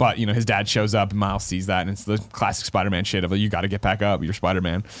 But, his dad shows up and Miles sees that. And it's the classic Spider-Man shit of, you got to get back up. You're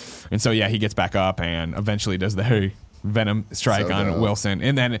Spider-Man. And so, he gets back up and eventually does the Venom strike So on dope. Wilson.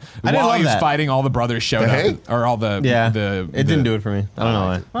 And then didn't while love he was that. fighting, all the brothers showed Hey? up. Or all the... It didn't do it for me. I don't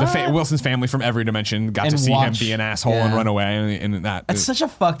know why. Wilson's family from every dimension got to And see him watch- be an asshole and yeah. run away. And that... It's such a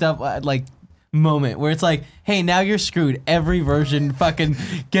fucked up moment where it's like, hey, now you're screwed. Every version fucking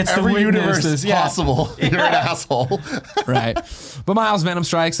gets Every to witness universe this. Yeah. possible. You're an asshole. right. But Miles Venom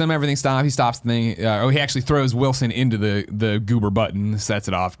strikes him. Everything stops. He stops the thing. He actually throws Wilson into the goober button, sets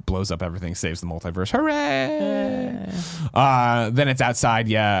it off, blows up everything, saves the multiverse. Hooray! Then it's outside,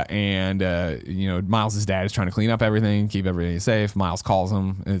 and Miles' dad is trying to clean up everything, keep everything safe. Miles calls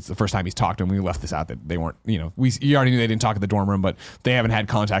him. It's the first time he's talked to him. We left this out that they weren't, you already knew they didn't talk at the dorm room, but they haven't had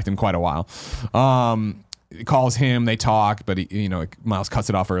contact in quite a while. He calls him, they talk, but Miles cuts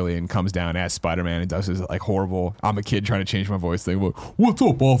it off early and comes down as Spider-Man and does his horrible I'm a kid trying to change my voice thing. What's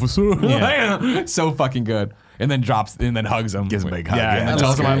up, officer? Yeah. So fucking good. And then hugs him. Gives him a big hug, Yeah, and yeah. then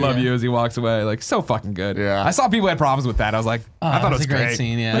tells him I That's love great, you as he walks away. So fucking good. Yeah. I saw people had problems with that. I was like, I thought it that's was a great great.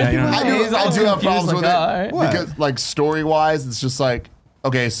 scene, yeah. I do have problems with it all right. because story wise, it's just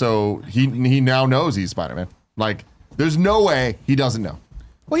okay, so he now knows he's Spider-Man. There's no way he doesn't know.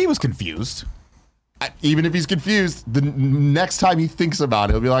 Well, he was confused. Even if he's confused, the next time he thinks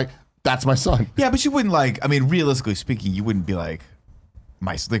about it, he'll be like, "That's my son." Yeah, but you wouldn't realistically speaking, you wouldn't be like,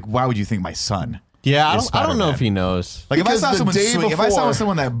 why would you think my son? Yeah, is I don't know Spider-Man? if he knows. Like if I Because saw the someone, day if I saw before-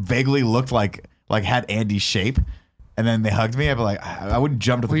 someone that vaguely looked like had Andy's shape, and then they hugged me, I'd be like, I wouldn't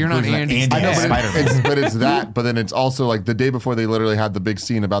jump to the Well, you're not conclusion that Andy's Andy dad. is Spider-Man. But it's that. But then it's also the day before they literally had the big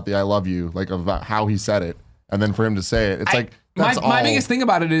scene about the "I love you," about how he said it, and then for him to say it, it's that's all. My biggest thing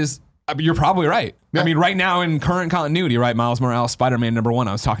about it is you're probably right. Yeah. I mean, right now in current continuity, right? Miles Morales, Spider-Man #1.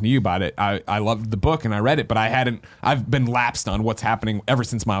 I was talking to you about it. I loved the book and I read it, but I've been lapsed on what's happening ever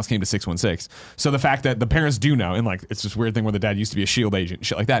since Miles came to 616. So the fact that the parents do know, and it's this weird thing where the dad used to be a SHIELD agent,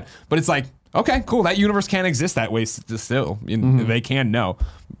 shit like that. But it's okay, cool. That universe can't exist that way still. They can know.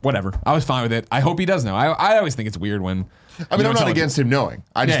 Whatever. I was fine with it. I hope he does know. I always think it's weird when. I'm not against him knowing.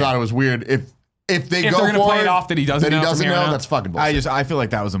 I just Yeah. thought it was weird if they If go they're gonna for play it off that he doesn't know from here on out. That's fucking bullshit. I feel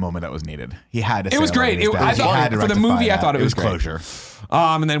like that was a moment that was needed. He had to. It was say great. his dad. I He thought- had to for the rectify movie, I that. thought it was great. closure.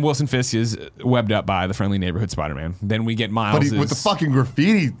 And then Wilson Fisk is webbed up by the friendly neighborhood Spider-Man. Then we get Miles But with the fucking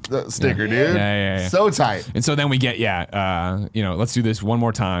graffiti sticker, dude. Yeah. So tight. And so then we get, let's do this one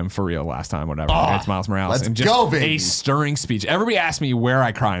more time for real, last time, whatever. It's Miles Morales. let's and just go, baby. a stirring speech. Everybody asks me where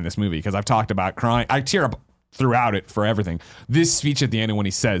I cry in this movie because I've talked about crying. I tear up throughout it for everything. This speech at the end when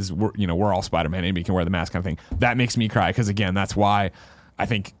he says, we're all Spider-Man, anybody can wear the mask kind of thing, that makes me cry because, again, that's why I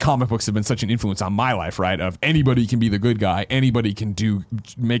think comic books have been such an influence on my life, right? Of anybody can be the good guy. Anybody can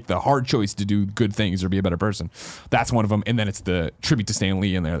make the hard choice to do good things or be a better person. That's one of them. And then it's the tribute to Stan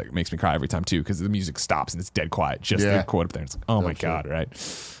Lee in there that makes me cry every time too, because the music stops and it's dead quiet. Just the quote up there. It's oh my God, right?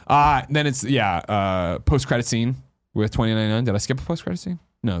 Then it's, post-credit scene with 2099. Did I skip a post-credit scene?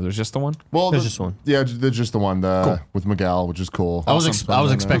 No, there's just the one. Well, There's just one. Yeah, there's just the one with Miguel, which is cool. I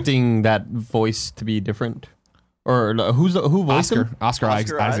was expecting that voice to be different. Or who voiced him? Oscar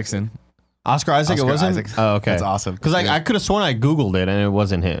Isaacson. Oscar Isaac. Oscar it wasn't. Isaac. Oh, okay. That's awesome. Because I could have sworn I googled it and it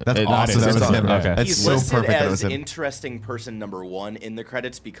wasn't him. That's awesome. That was That's him. awesome. Okay. That's He's so listed perfect that it as was him. interesting person #1 in the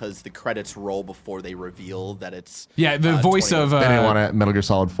credits because the credits roll before they reveal that it's Yeah, the voice 20. of They didn't want to Metal Gear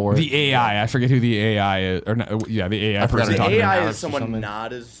Solid 4. the AI. I forget who the AI is, or not, the AI forgot person his the talking about. AI Alex is or someone something.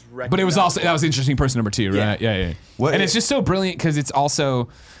 not as But it was also that recognizable. was interesting person #2, right? Yeah. What- And it's just so brilliant because it's also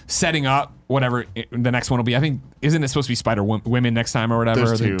setting up whatever the next one will be. I think isn't it supposed to be Spider Women next time or whatever?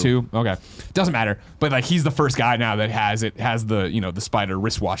 There's Or the two. Okay, doesn't matter. But he's the first guy now that has the the Spider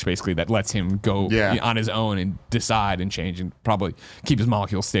wristwatch basically that lets him go on his own and decide and change and probably keep his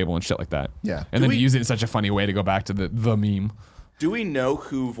molecules stable and shit like that. Yeah. and then use it in such a funny way to go back to the meme. Do we know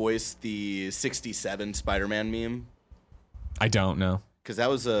who voiced the 67 Spider-Man meme? I don't know. Because that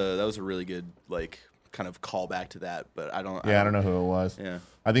was a really good kind of callback to that, but I don't. Yeah, I don't know who it was. Yeah.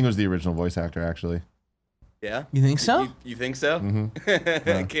 I think it was the original voice actor, actually. Yeah. You think so? You think so?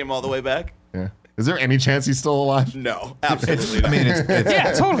 Came all the way back? Yeah. Is there any chance he's still alive? No, absolutely not. I mean, it's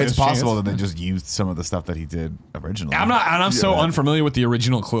Yeah, totally. It's There's a possible chance. that they just used some of the stuff that he did originally. I'm so unfamiliar with the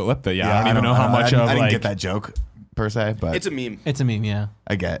original clip that I don't even know how much I of didn't like. get that joke per se, but It's a meme. It's a meme, yeah.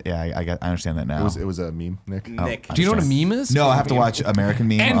 I understand that now. It was a meme, Nick. Nick. Do you know what a meme is? No, I have to watch American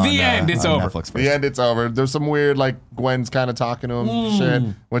Meme. And on, the end, it's on over. Netflix first. The end, it's over. There's some weird, like, Gwen's kind of talking to him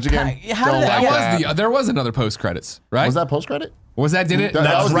shit. Which, again, How don't did like that- that. There was another post credits, right? Was that post-credit? Was that? Did it?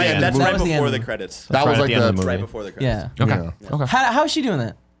 That was right. the end. That's That right was the before end. the credits. That was right at like the end of the the... movie. Right before the credits. Yeah. Okay. Yeah. Okay. How's she doing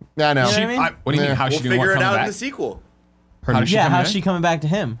that? Yeah, no. You know what I mean? What do you mean? Yeah. How's We'll she doing? figure What it coming out back? in the sequel. How did she Yeah, come how's back? she coming back to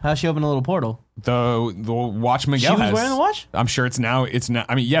him? How's she opening a little portal? The watch Miguel She was has. wearing the watch? I'm sure it's now. It's not.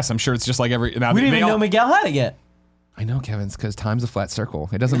 I mean, yes, I'm sure it's just like every. Now We didn't they even know all- Miguel had it yet. I know, Kevin. It's because time's a flat circle.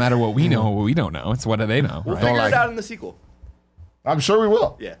 It doesn't matter what we know or what we don't know. It's what do they know. We'll Right? figure like it out it. in the sequel. I'm sure we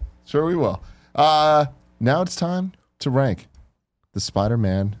will. Yeah. Sure we will. Now it's time to rank the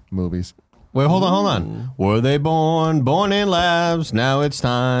Spider-Man movies. Wait, hold on. Were they born in labs? Now it's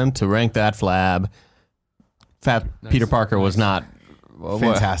time to rank that flab. Fat Peter Parker was not.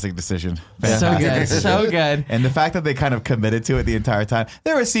 Fantastic decision. So Fantastic good. decision. So good. And the fact that they kind of committed to it the entire time.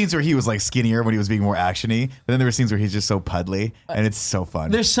 There were scenes where he was like skinnier when he was being more actiony, but then there were scenes where he's just so puddly, and it's so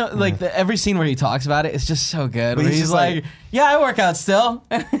fun. There's so like every scene where he talks about it, it's just so good. Where he's he's just like, "Yeah, I work out still."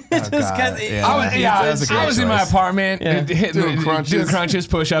 It's just God. 'cause Yeah. I was, That's a great in my choice. apartment Doing crunches. crunches,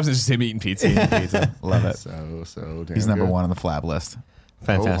 push-ups, and just him eating pizza. Pizza. Love it. So damn He's number good. one on the flab list. Oh,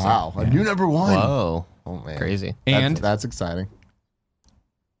 Fantastic. wow. A new number one. Whoa. Oh, man. Crazy. And That's exciting.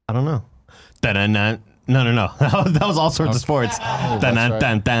 I don't know. No. That was all sorts of sports. Ragu.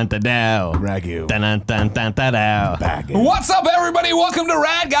 what's up, everybody? Welcome to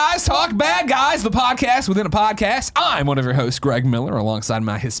Rad Guys Talk Bad Guys, the podcast within a podcast. I'm one of your hosts, Greg Miller, alongside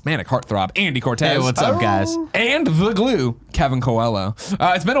my Hispanic heartthrob, Andy Cortez. Hey, what's up, guys? And the glue, Kevin Coelho.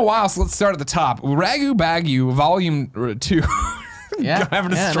 It's been a while, so let's start at the top. Ragu Bagu, Volume 2. Yeah,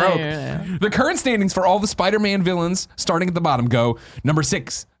 Having a yeah, no, stroke. yeah. The current standings for all the Spider-Man villains, starting at the bottom, go number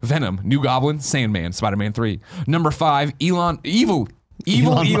 6, Venom, New Goblin, Sandman, Spider-Man 3. Number 5, Evil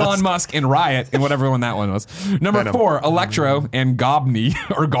Elon Musk and Riot, and whatever one that one was. Number Venom. 4, Electro and Gobney,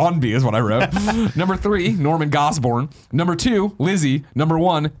 or Gonby is what I wrote. Number 3, Norman Gosborn. Number 2, Lizzie. Number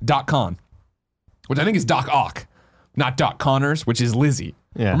 1, Doc Con, which I think is Doc Ock, not Doc Connors, which is Lizzie.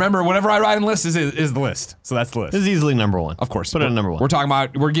 Yeah. Remember, whatever I write in lists is the list. So that's the list. This is easily number one. Of course. Put it at number one. We're talking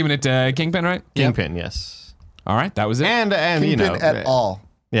about, we're giving it Kingpin, right? Kingpin, yes. All right, that was it. And you Kingpin know. at all.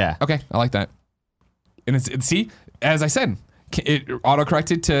 Yeah. Okay, I like that. And see, as I said, it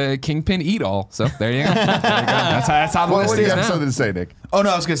autocorrected to Kingpin Eat All. So there you go. That's how the What list do you is have now. something to say, Nick? Oh no,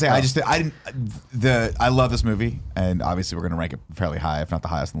 I was gonna say I love this movie, and obviously we're gonna rank it fairly high, if not the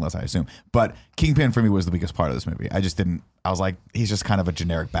highest on the list, I assume. But Kingpin for me was the weakest part of this movie. I was like, he's just kind of a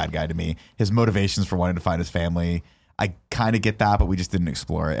generic bad guy to me. His motivations for wanting to find his family, I kind of get that, but we just didn't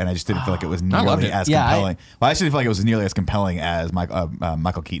explore it, and I just didn't feel like it was loved nearly it. as Yeah, compelling. Well, I actually didn't feel like it was nearly as compelling as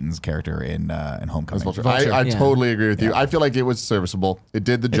Michael Keaton's character in Homecoming. I yeah. totally agree with you. I feel like it was serviceable. It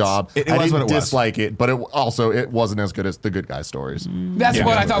did the job. it I was didn't what it was. dislike it, but it wasn't as good as the good guy stories. That's Yeah,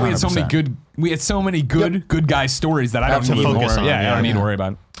 what I thought. We had so many 100%. good. We had so many good guy stories that I don't need Absolutely. more. Focus on, Yeah, I yeah. don't need to worry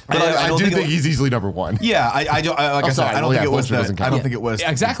about. But I do think he's easily number one. Yeah, I don't. Like I said, sorry. I don't Well, think yeah, it was. Vulture doesn't I count. don't think it was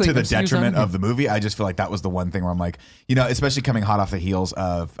Yeah, exactly. to the That's what he was detriment saying. of the movie. I just feel like that was the one thing where I'm like, especially coming hot off the heels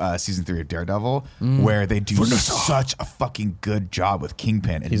of season 3 of Daredevil, where they do such a fucking good job with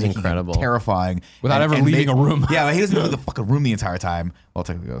Kingpin. And He's making him incredible. terrifying, Without ever leaving a room. Yeah, he doesn't leave the fucking room the entire time. Well,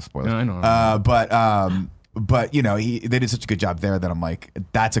 technically, that's spoilers. No, I know. But they did such a good job there that I'm like,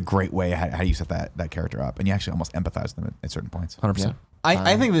 that's a great way how you set that character up, and you actually almost empathize with them at certain points. 100%.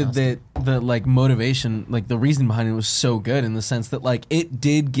 I think that the like motivation, like the reason behind it was so good in the sense that like it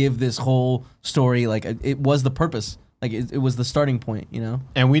did give this whole story like it was the purpose, like it was the starting point, you know.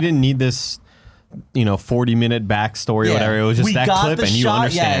 And we didn't need this, 40-minute backstory or whatever. It was just we that got clip the and you shot,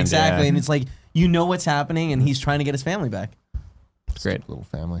 understand. Yeah, exactly. Yeah. And it's like you know what's happening, and he's trying to get his family back. Great. Little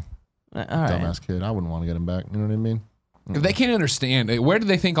family. All right. Dumbass kid. I wouldn't want to get him back. You know what I mean? If they can't understand, where do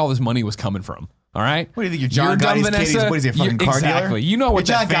they think all this money was coming from? All right. What do you think? You're John dumb, Gotti's kid? Vanessa. What is he, a fucking car dealer? Exactly. You know what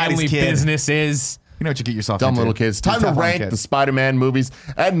You're that John Gotti's family kid. business is. You know what you get yourself Dumb into. little kids. Time to Tough on rank kids. the Spider-Man movies.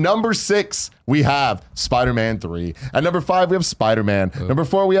 At number 6, we have Spider-Man 3. At number 5, we have Spider-Man. Number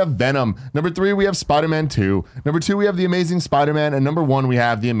 4, we have Venom. Number 3, we have Spider-Man 2. Number 2, we have The Amazing Spider-Man. And number 1, we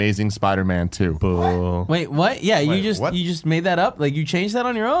have The Amazing Spider-Man 2. Boo. Wait, what? Yeah, Wait, you what? just made that up? Like you changed that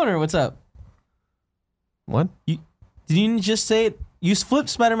on your own, or what's up? What? Did you just say it? You flipped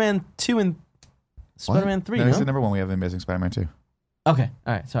Spider-Man 2 and Spider-Man 3, No, no? he said number 1. We have the Amazing Spider-Man 2. Okay,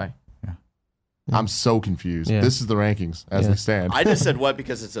 all right, sorry. I'm so confused. Yeah. This is the rankings as they stand. I just said what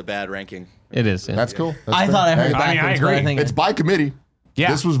because it's a bad ranking. It is. Yeah. That's cool. That's I fair. thought I heard Hey, it backwards, I but agree. I think It's by committee.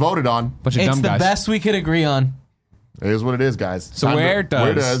 Yeah. This was voted on. Bunch of it's dumb the guys. best we could agree on. It is what it is, guys. So Time to- where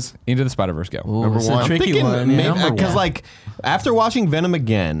does, does Into the Spider-Verse go? Ooh, Number it's a one. tricky one. Because like after watching Venom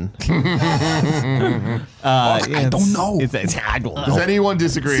again, I don't know. I don't know. Does anyone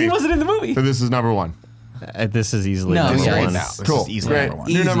disagree See, was it in the movie? that this is number one? This is easily No, number yeah, one. it's- This Cool. is easily Great. number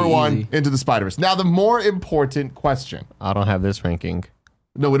one. New number Easy, one, easy. Into the Spider-Verse. Now, the more important question. I don't have this ranking.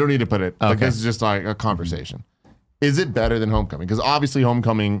 No, we don't need to put it. Like, Okay. this is just like a conversation. Is it better than Homecoming? Because obviously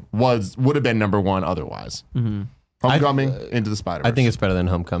Homecoming would have been number one otherwise. Homecoming, Into the Spider-Verse. I think it's better than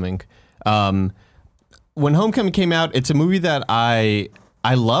Homecoming. When Homecoming came out, it's a movie that I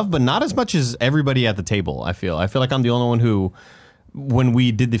love, but not as much as everybody at the table. I feel like I'm the only one who, when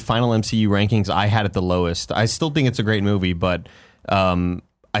we did the final MCU rankings, I had it the lowest. I still think it's a great movie, but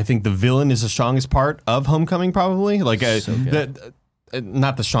I think the villain is the strongest part of Homecoming, probably. Like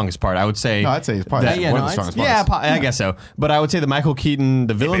not the strongest part. I would say. No, I'd say it's probably that- one of the strongest Yeah, parts. I guess so. But I would say that Michael Keaton,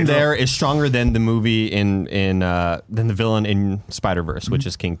 the villain there, is stronger than the movie than the villain in Spider-Verse, which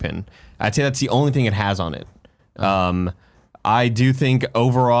is Kingpin. I'd say that's the only thing it has on it. I do think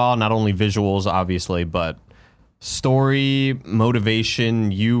overall, not only visuals, obviously, but story,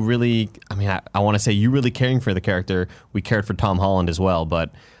 motivation. I want to say you really caring for the character. We cared for Tom Holland as well,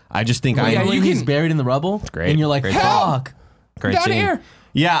 but I just think He's buried in the rubble. great. And you're like, Great fuck. Great Down scene. here.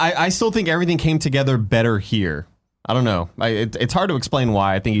 Yeah, I still think everything came together better here. I don't know. It's hard to explain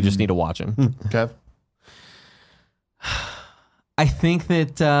why. I think you just need to watch him. Kev? I think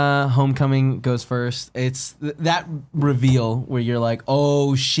that Homecoming goes first. It's that reveal where you're like,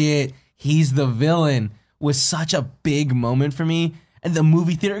 oh shit, he's the villain was such a big moment for me. And the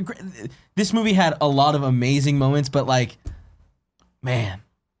movie theater, this movie had a lot of amazing moments, but like, man,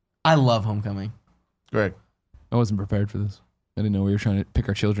 I love Homecoming. Greg? I wasn't prepared for this. I didn't know we were trying to pick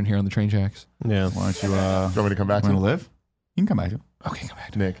our children here on the train tracks. Yeah. Why don't you Do you want me to come back to want to you? live? You can come back to it. Okay, come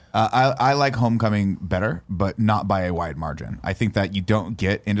back. Nick? I like Homecoming better, but not by a wide margin. I think that you don't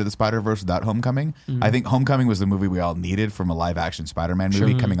get Into the Spider-Verse without Homecoming. I think Homecoming was the movie we all needed from a live-action Spider-Man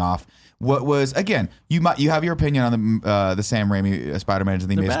movie coming off. What was, again, you have your opinion on the Sam Raimi Spider-Mans and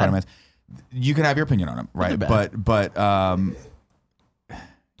the Amazing bad. Spider-Mans. You can have your opinion on them, right? They're bad. But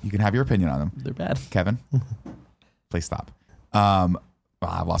you can have your opinion on them. They're bad. Kevin, please stop. Well,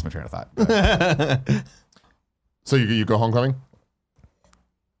 I've lost my train of thought. So you go Homecoming?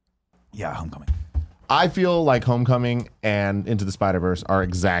 Yeah, Homecoming. I feel like Homecoming and Into the Spider-Verse are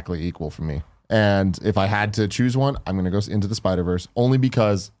exactly equal for me. And if I had to choose one, I'm going to go Into the Spider-Verse only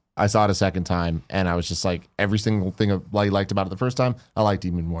because I saw it a second time and I was just like, every single thing I liked about it the first time, I liked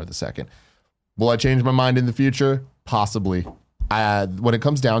even more the second. Will I change my mind in the future? Possibly. When it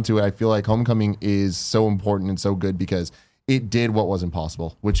comes down to it, I feel like Homecoming is so important and so good because it did what was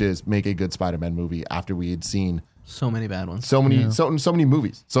impossible, which is make a good Spider-Man movie after we had seen So many bad ones. so many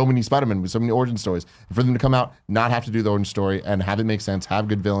movies, so many Spider-Man movies, so many origin stories. And for them to come out, not have to do the origin story and have it make sense, have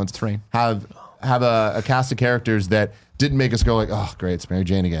good villains, have a cast of characters that didn't make us go like, oh, great, it's Mary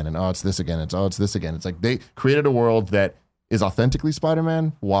Jane again, and oh, it's this again, it's this again. It's like they created a world that is authentically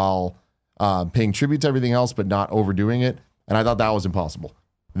Spider-Man while paying tribute to everything else, but not overdoing it. And I thought that was impossible.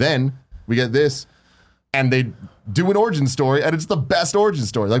 Then we get this, and they do an origin story, and it's the best origin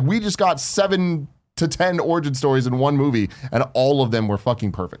story. Like we just got 7 to 10 origin stories in one movie, and all of them were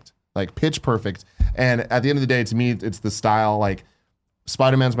fucking perfect, like pitch perfect. And at the end of the day, to me, it's the style. Like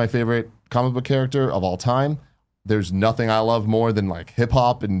Spider-Man's my favorite comic book character of all time. There's nothing I love more than like hip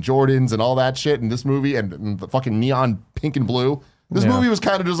hop and Jordans and all that shit in this movie, and the fucking neon pink and blue. This movie was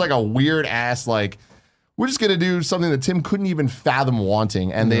kind of just like a weird ass, like, we're just going to do something that Tim couldn't even fathom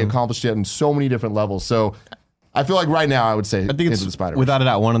wanting, and they accomplished it on so many different levels. So I feel like right now I would say I think Into it's the Spider-Verse. without a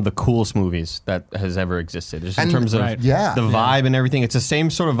doubt one of the coolest movies that has ever existed. Just in And- terms of Right. Yeah. the vibe and everything. It's the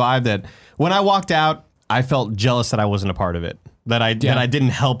same sort of vibe that when I walked out, I felt jealous that I wasn't a part of it. That I didn't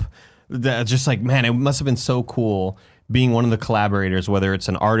help. That just like, man, it must have been so cool being one of the collaborators, whether it's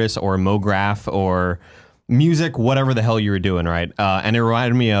an artist or a MoGraph or music, whatever the hell you were doing, right? And it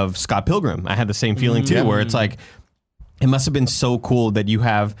reminded me of Scott Pilgrim. I had the same feeling too, where it's like, it must have been so cool that you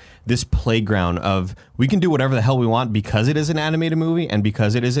have this playground of we can do whatever the hell we want because it is an animated movie and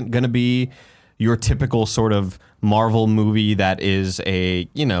because it isn't going to be your typical sort of Marvel movie that is a,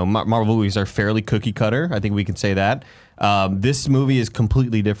 Marvel movies are fairly cookie cutter. I think we can say that. This movie is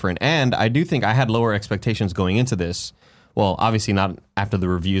completely different. And I do think I had lower expectations going into this. Well, obviously not after the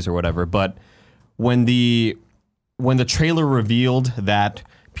reviews or whatever, but when the trailer revealed that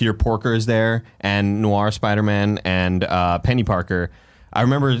Peter Porker is there and Noir Spider-Man and Penny Parker, I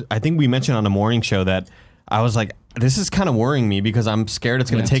remember, I think we mentioned on the morning show that I was like, this is kind of worrying me because I'm scared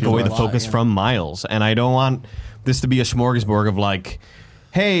it's going to take away the focus from Miles. And I don't want this to be a smorgasbord of like,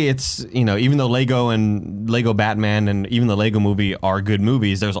 hey, it's, even though Lego and Lego Batman and even the Lego movie are good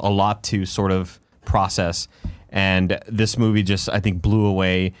movies, there's a lot to sort of process. And this movie just, I think, blew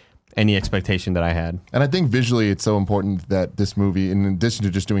away any expectation that I had. And I think visually it's so important that this movie, in addition to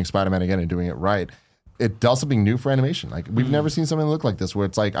just doing Spider-Man again and doing it right, it does something new for animation. Like, we've never seen something look like this, where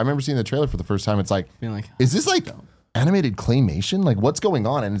it's like, I remember seeing the trailer for the first time, it's like, is this like animated claymation? Like, what's going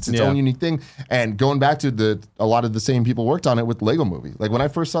on? And it's its own unique thing. And going back to a lot of the same people worked on it with Lego Movie. Like, when I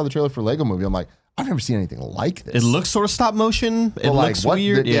first saw the trailer for Lego Movie, I'm like, I've never seen anything like this. It looks sort of stop motion. It looks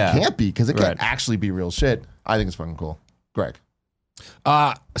weird. It can't be, because it can't actually be real shit. I think it's fucking cool. Greg.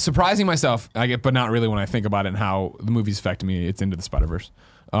 Surprising myself, but not really when I think about it and how the movies affect me. It's Into the Spider-Verse.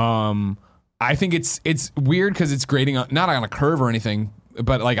 I think it's weird because it's grading not on a curve or anything,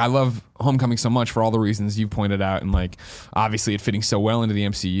 but like I love Homecoming so much for all the reasons you pointed out, and like obviously it fitting so well into the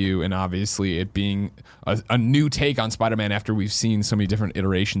MCU, and obviously it being a new take on Spider-Man after we've seen so many different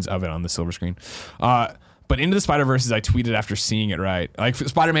iterations of it on the silver screen. But Into the Spider-Verse, as I tweeted after seeing it, right? Like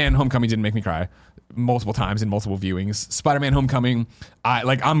Spider-Man Homecoming didn't make me cry multiple times in multiple viewings. Spider-Man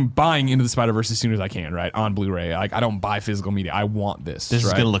I'm buying Into the Spider-Verse as soon as I can, right? On Blu-ray. Like, I don't buy physical media. I want this. This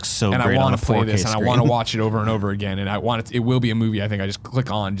is going to look so great on a 4K screen. And I want to play this, and I want to watch it over and over again. And I want it will be a movie I think I just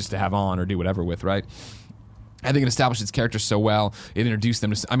click on just to have on or do whatever with, right? I think it established its characters so well. It introduced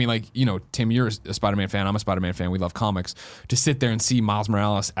them to, Tim, you're a Spider-Man fan. I'm a Spider-Man fan. We love comics. To sit there and see Miles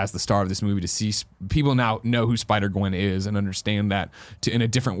Morales as the star of this movie, to see people now know who Spider-Gwen is and understand that in a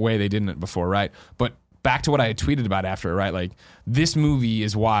different way they didn't before, right? But back to what I had tweeted about after, right? Like, this movie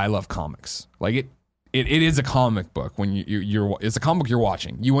is why I love comics. Like, it is a comic book when it's a comic book you're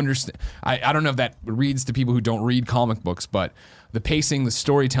watching. You understand. I don't know if that reads to people who don't read comic books, but the pacing, the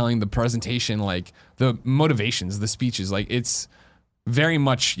storytelling, the presentation, like the motivations, the speeches, like it's very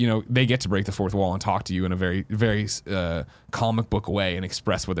much, they get to break the fourth wall and talk to you in a very, very comic book way and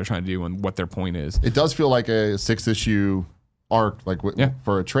express what they're trying to do and what their point is. It does feel like a 6-issue arc, like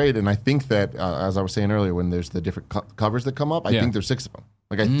for a trade, and I think that as I was saying earlier, when there's the different covers that come up, I think there's 6 of them.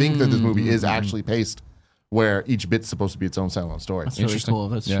 Like, I think that this movie is actually paced where each bit's supposed to be its own standalone story. That's really cool.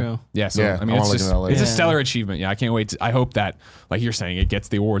 That's true. Yeah. So I mean, it's a stellar achievement. Yeah, I can't wait. I hope that, like you're saying, it gets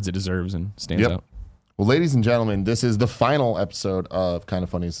the awards it deserves and stands out. Well, ladies and gentlemen, this is the final episode of Kind of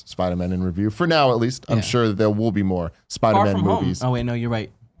Funny's Spider-Man in Review. For now, at least. I'm sure that there will be more Spider-Man movies. Home. Oh wait, no, you're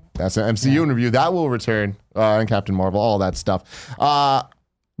right. That's an MCU in Review. That will return, and Captain Marvel, all that stuff.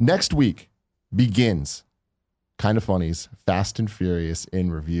 Next week begins Kind of Funny's Fast and Furious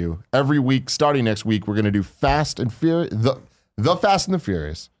in Review. Every week, starting next week, we're going to do Fast and Furious, the Fast and the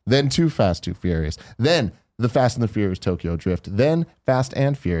Furious, then Too Fast, Too Furious, then the Fast and the Furious Tokyo Drift, then Fast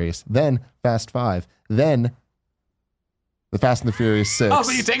and Furious, then Fast 5, then the Fast and the Furious 6. Oh,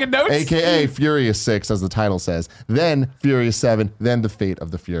 so you taking notes? AKA Furious 6, as the title says. Then Furious 7, then The Fate of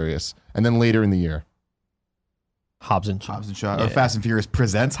the Furious. And then later in the year, Hobbs and Shaw. Or Fast and Furious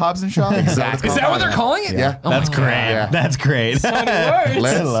presents Hobbs and Shaw? Exactly. Is that what they're calling it? Yeah. That's great. Yeah. That's great. So many words.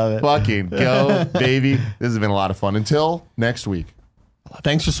 Let's love it. fucking go, baby. This has been a lot of fun. Until next week.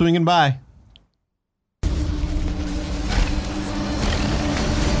 Thanks for swinging by.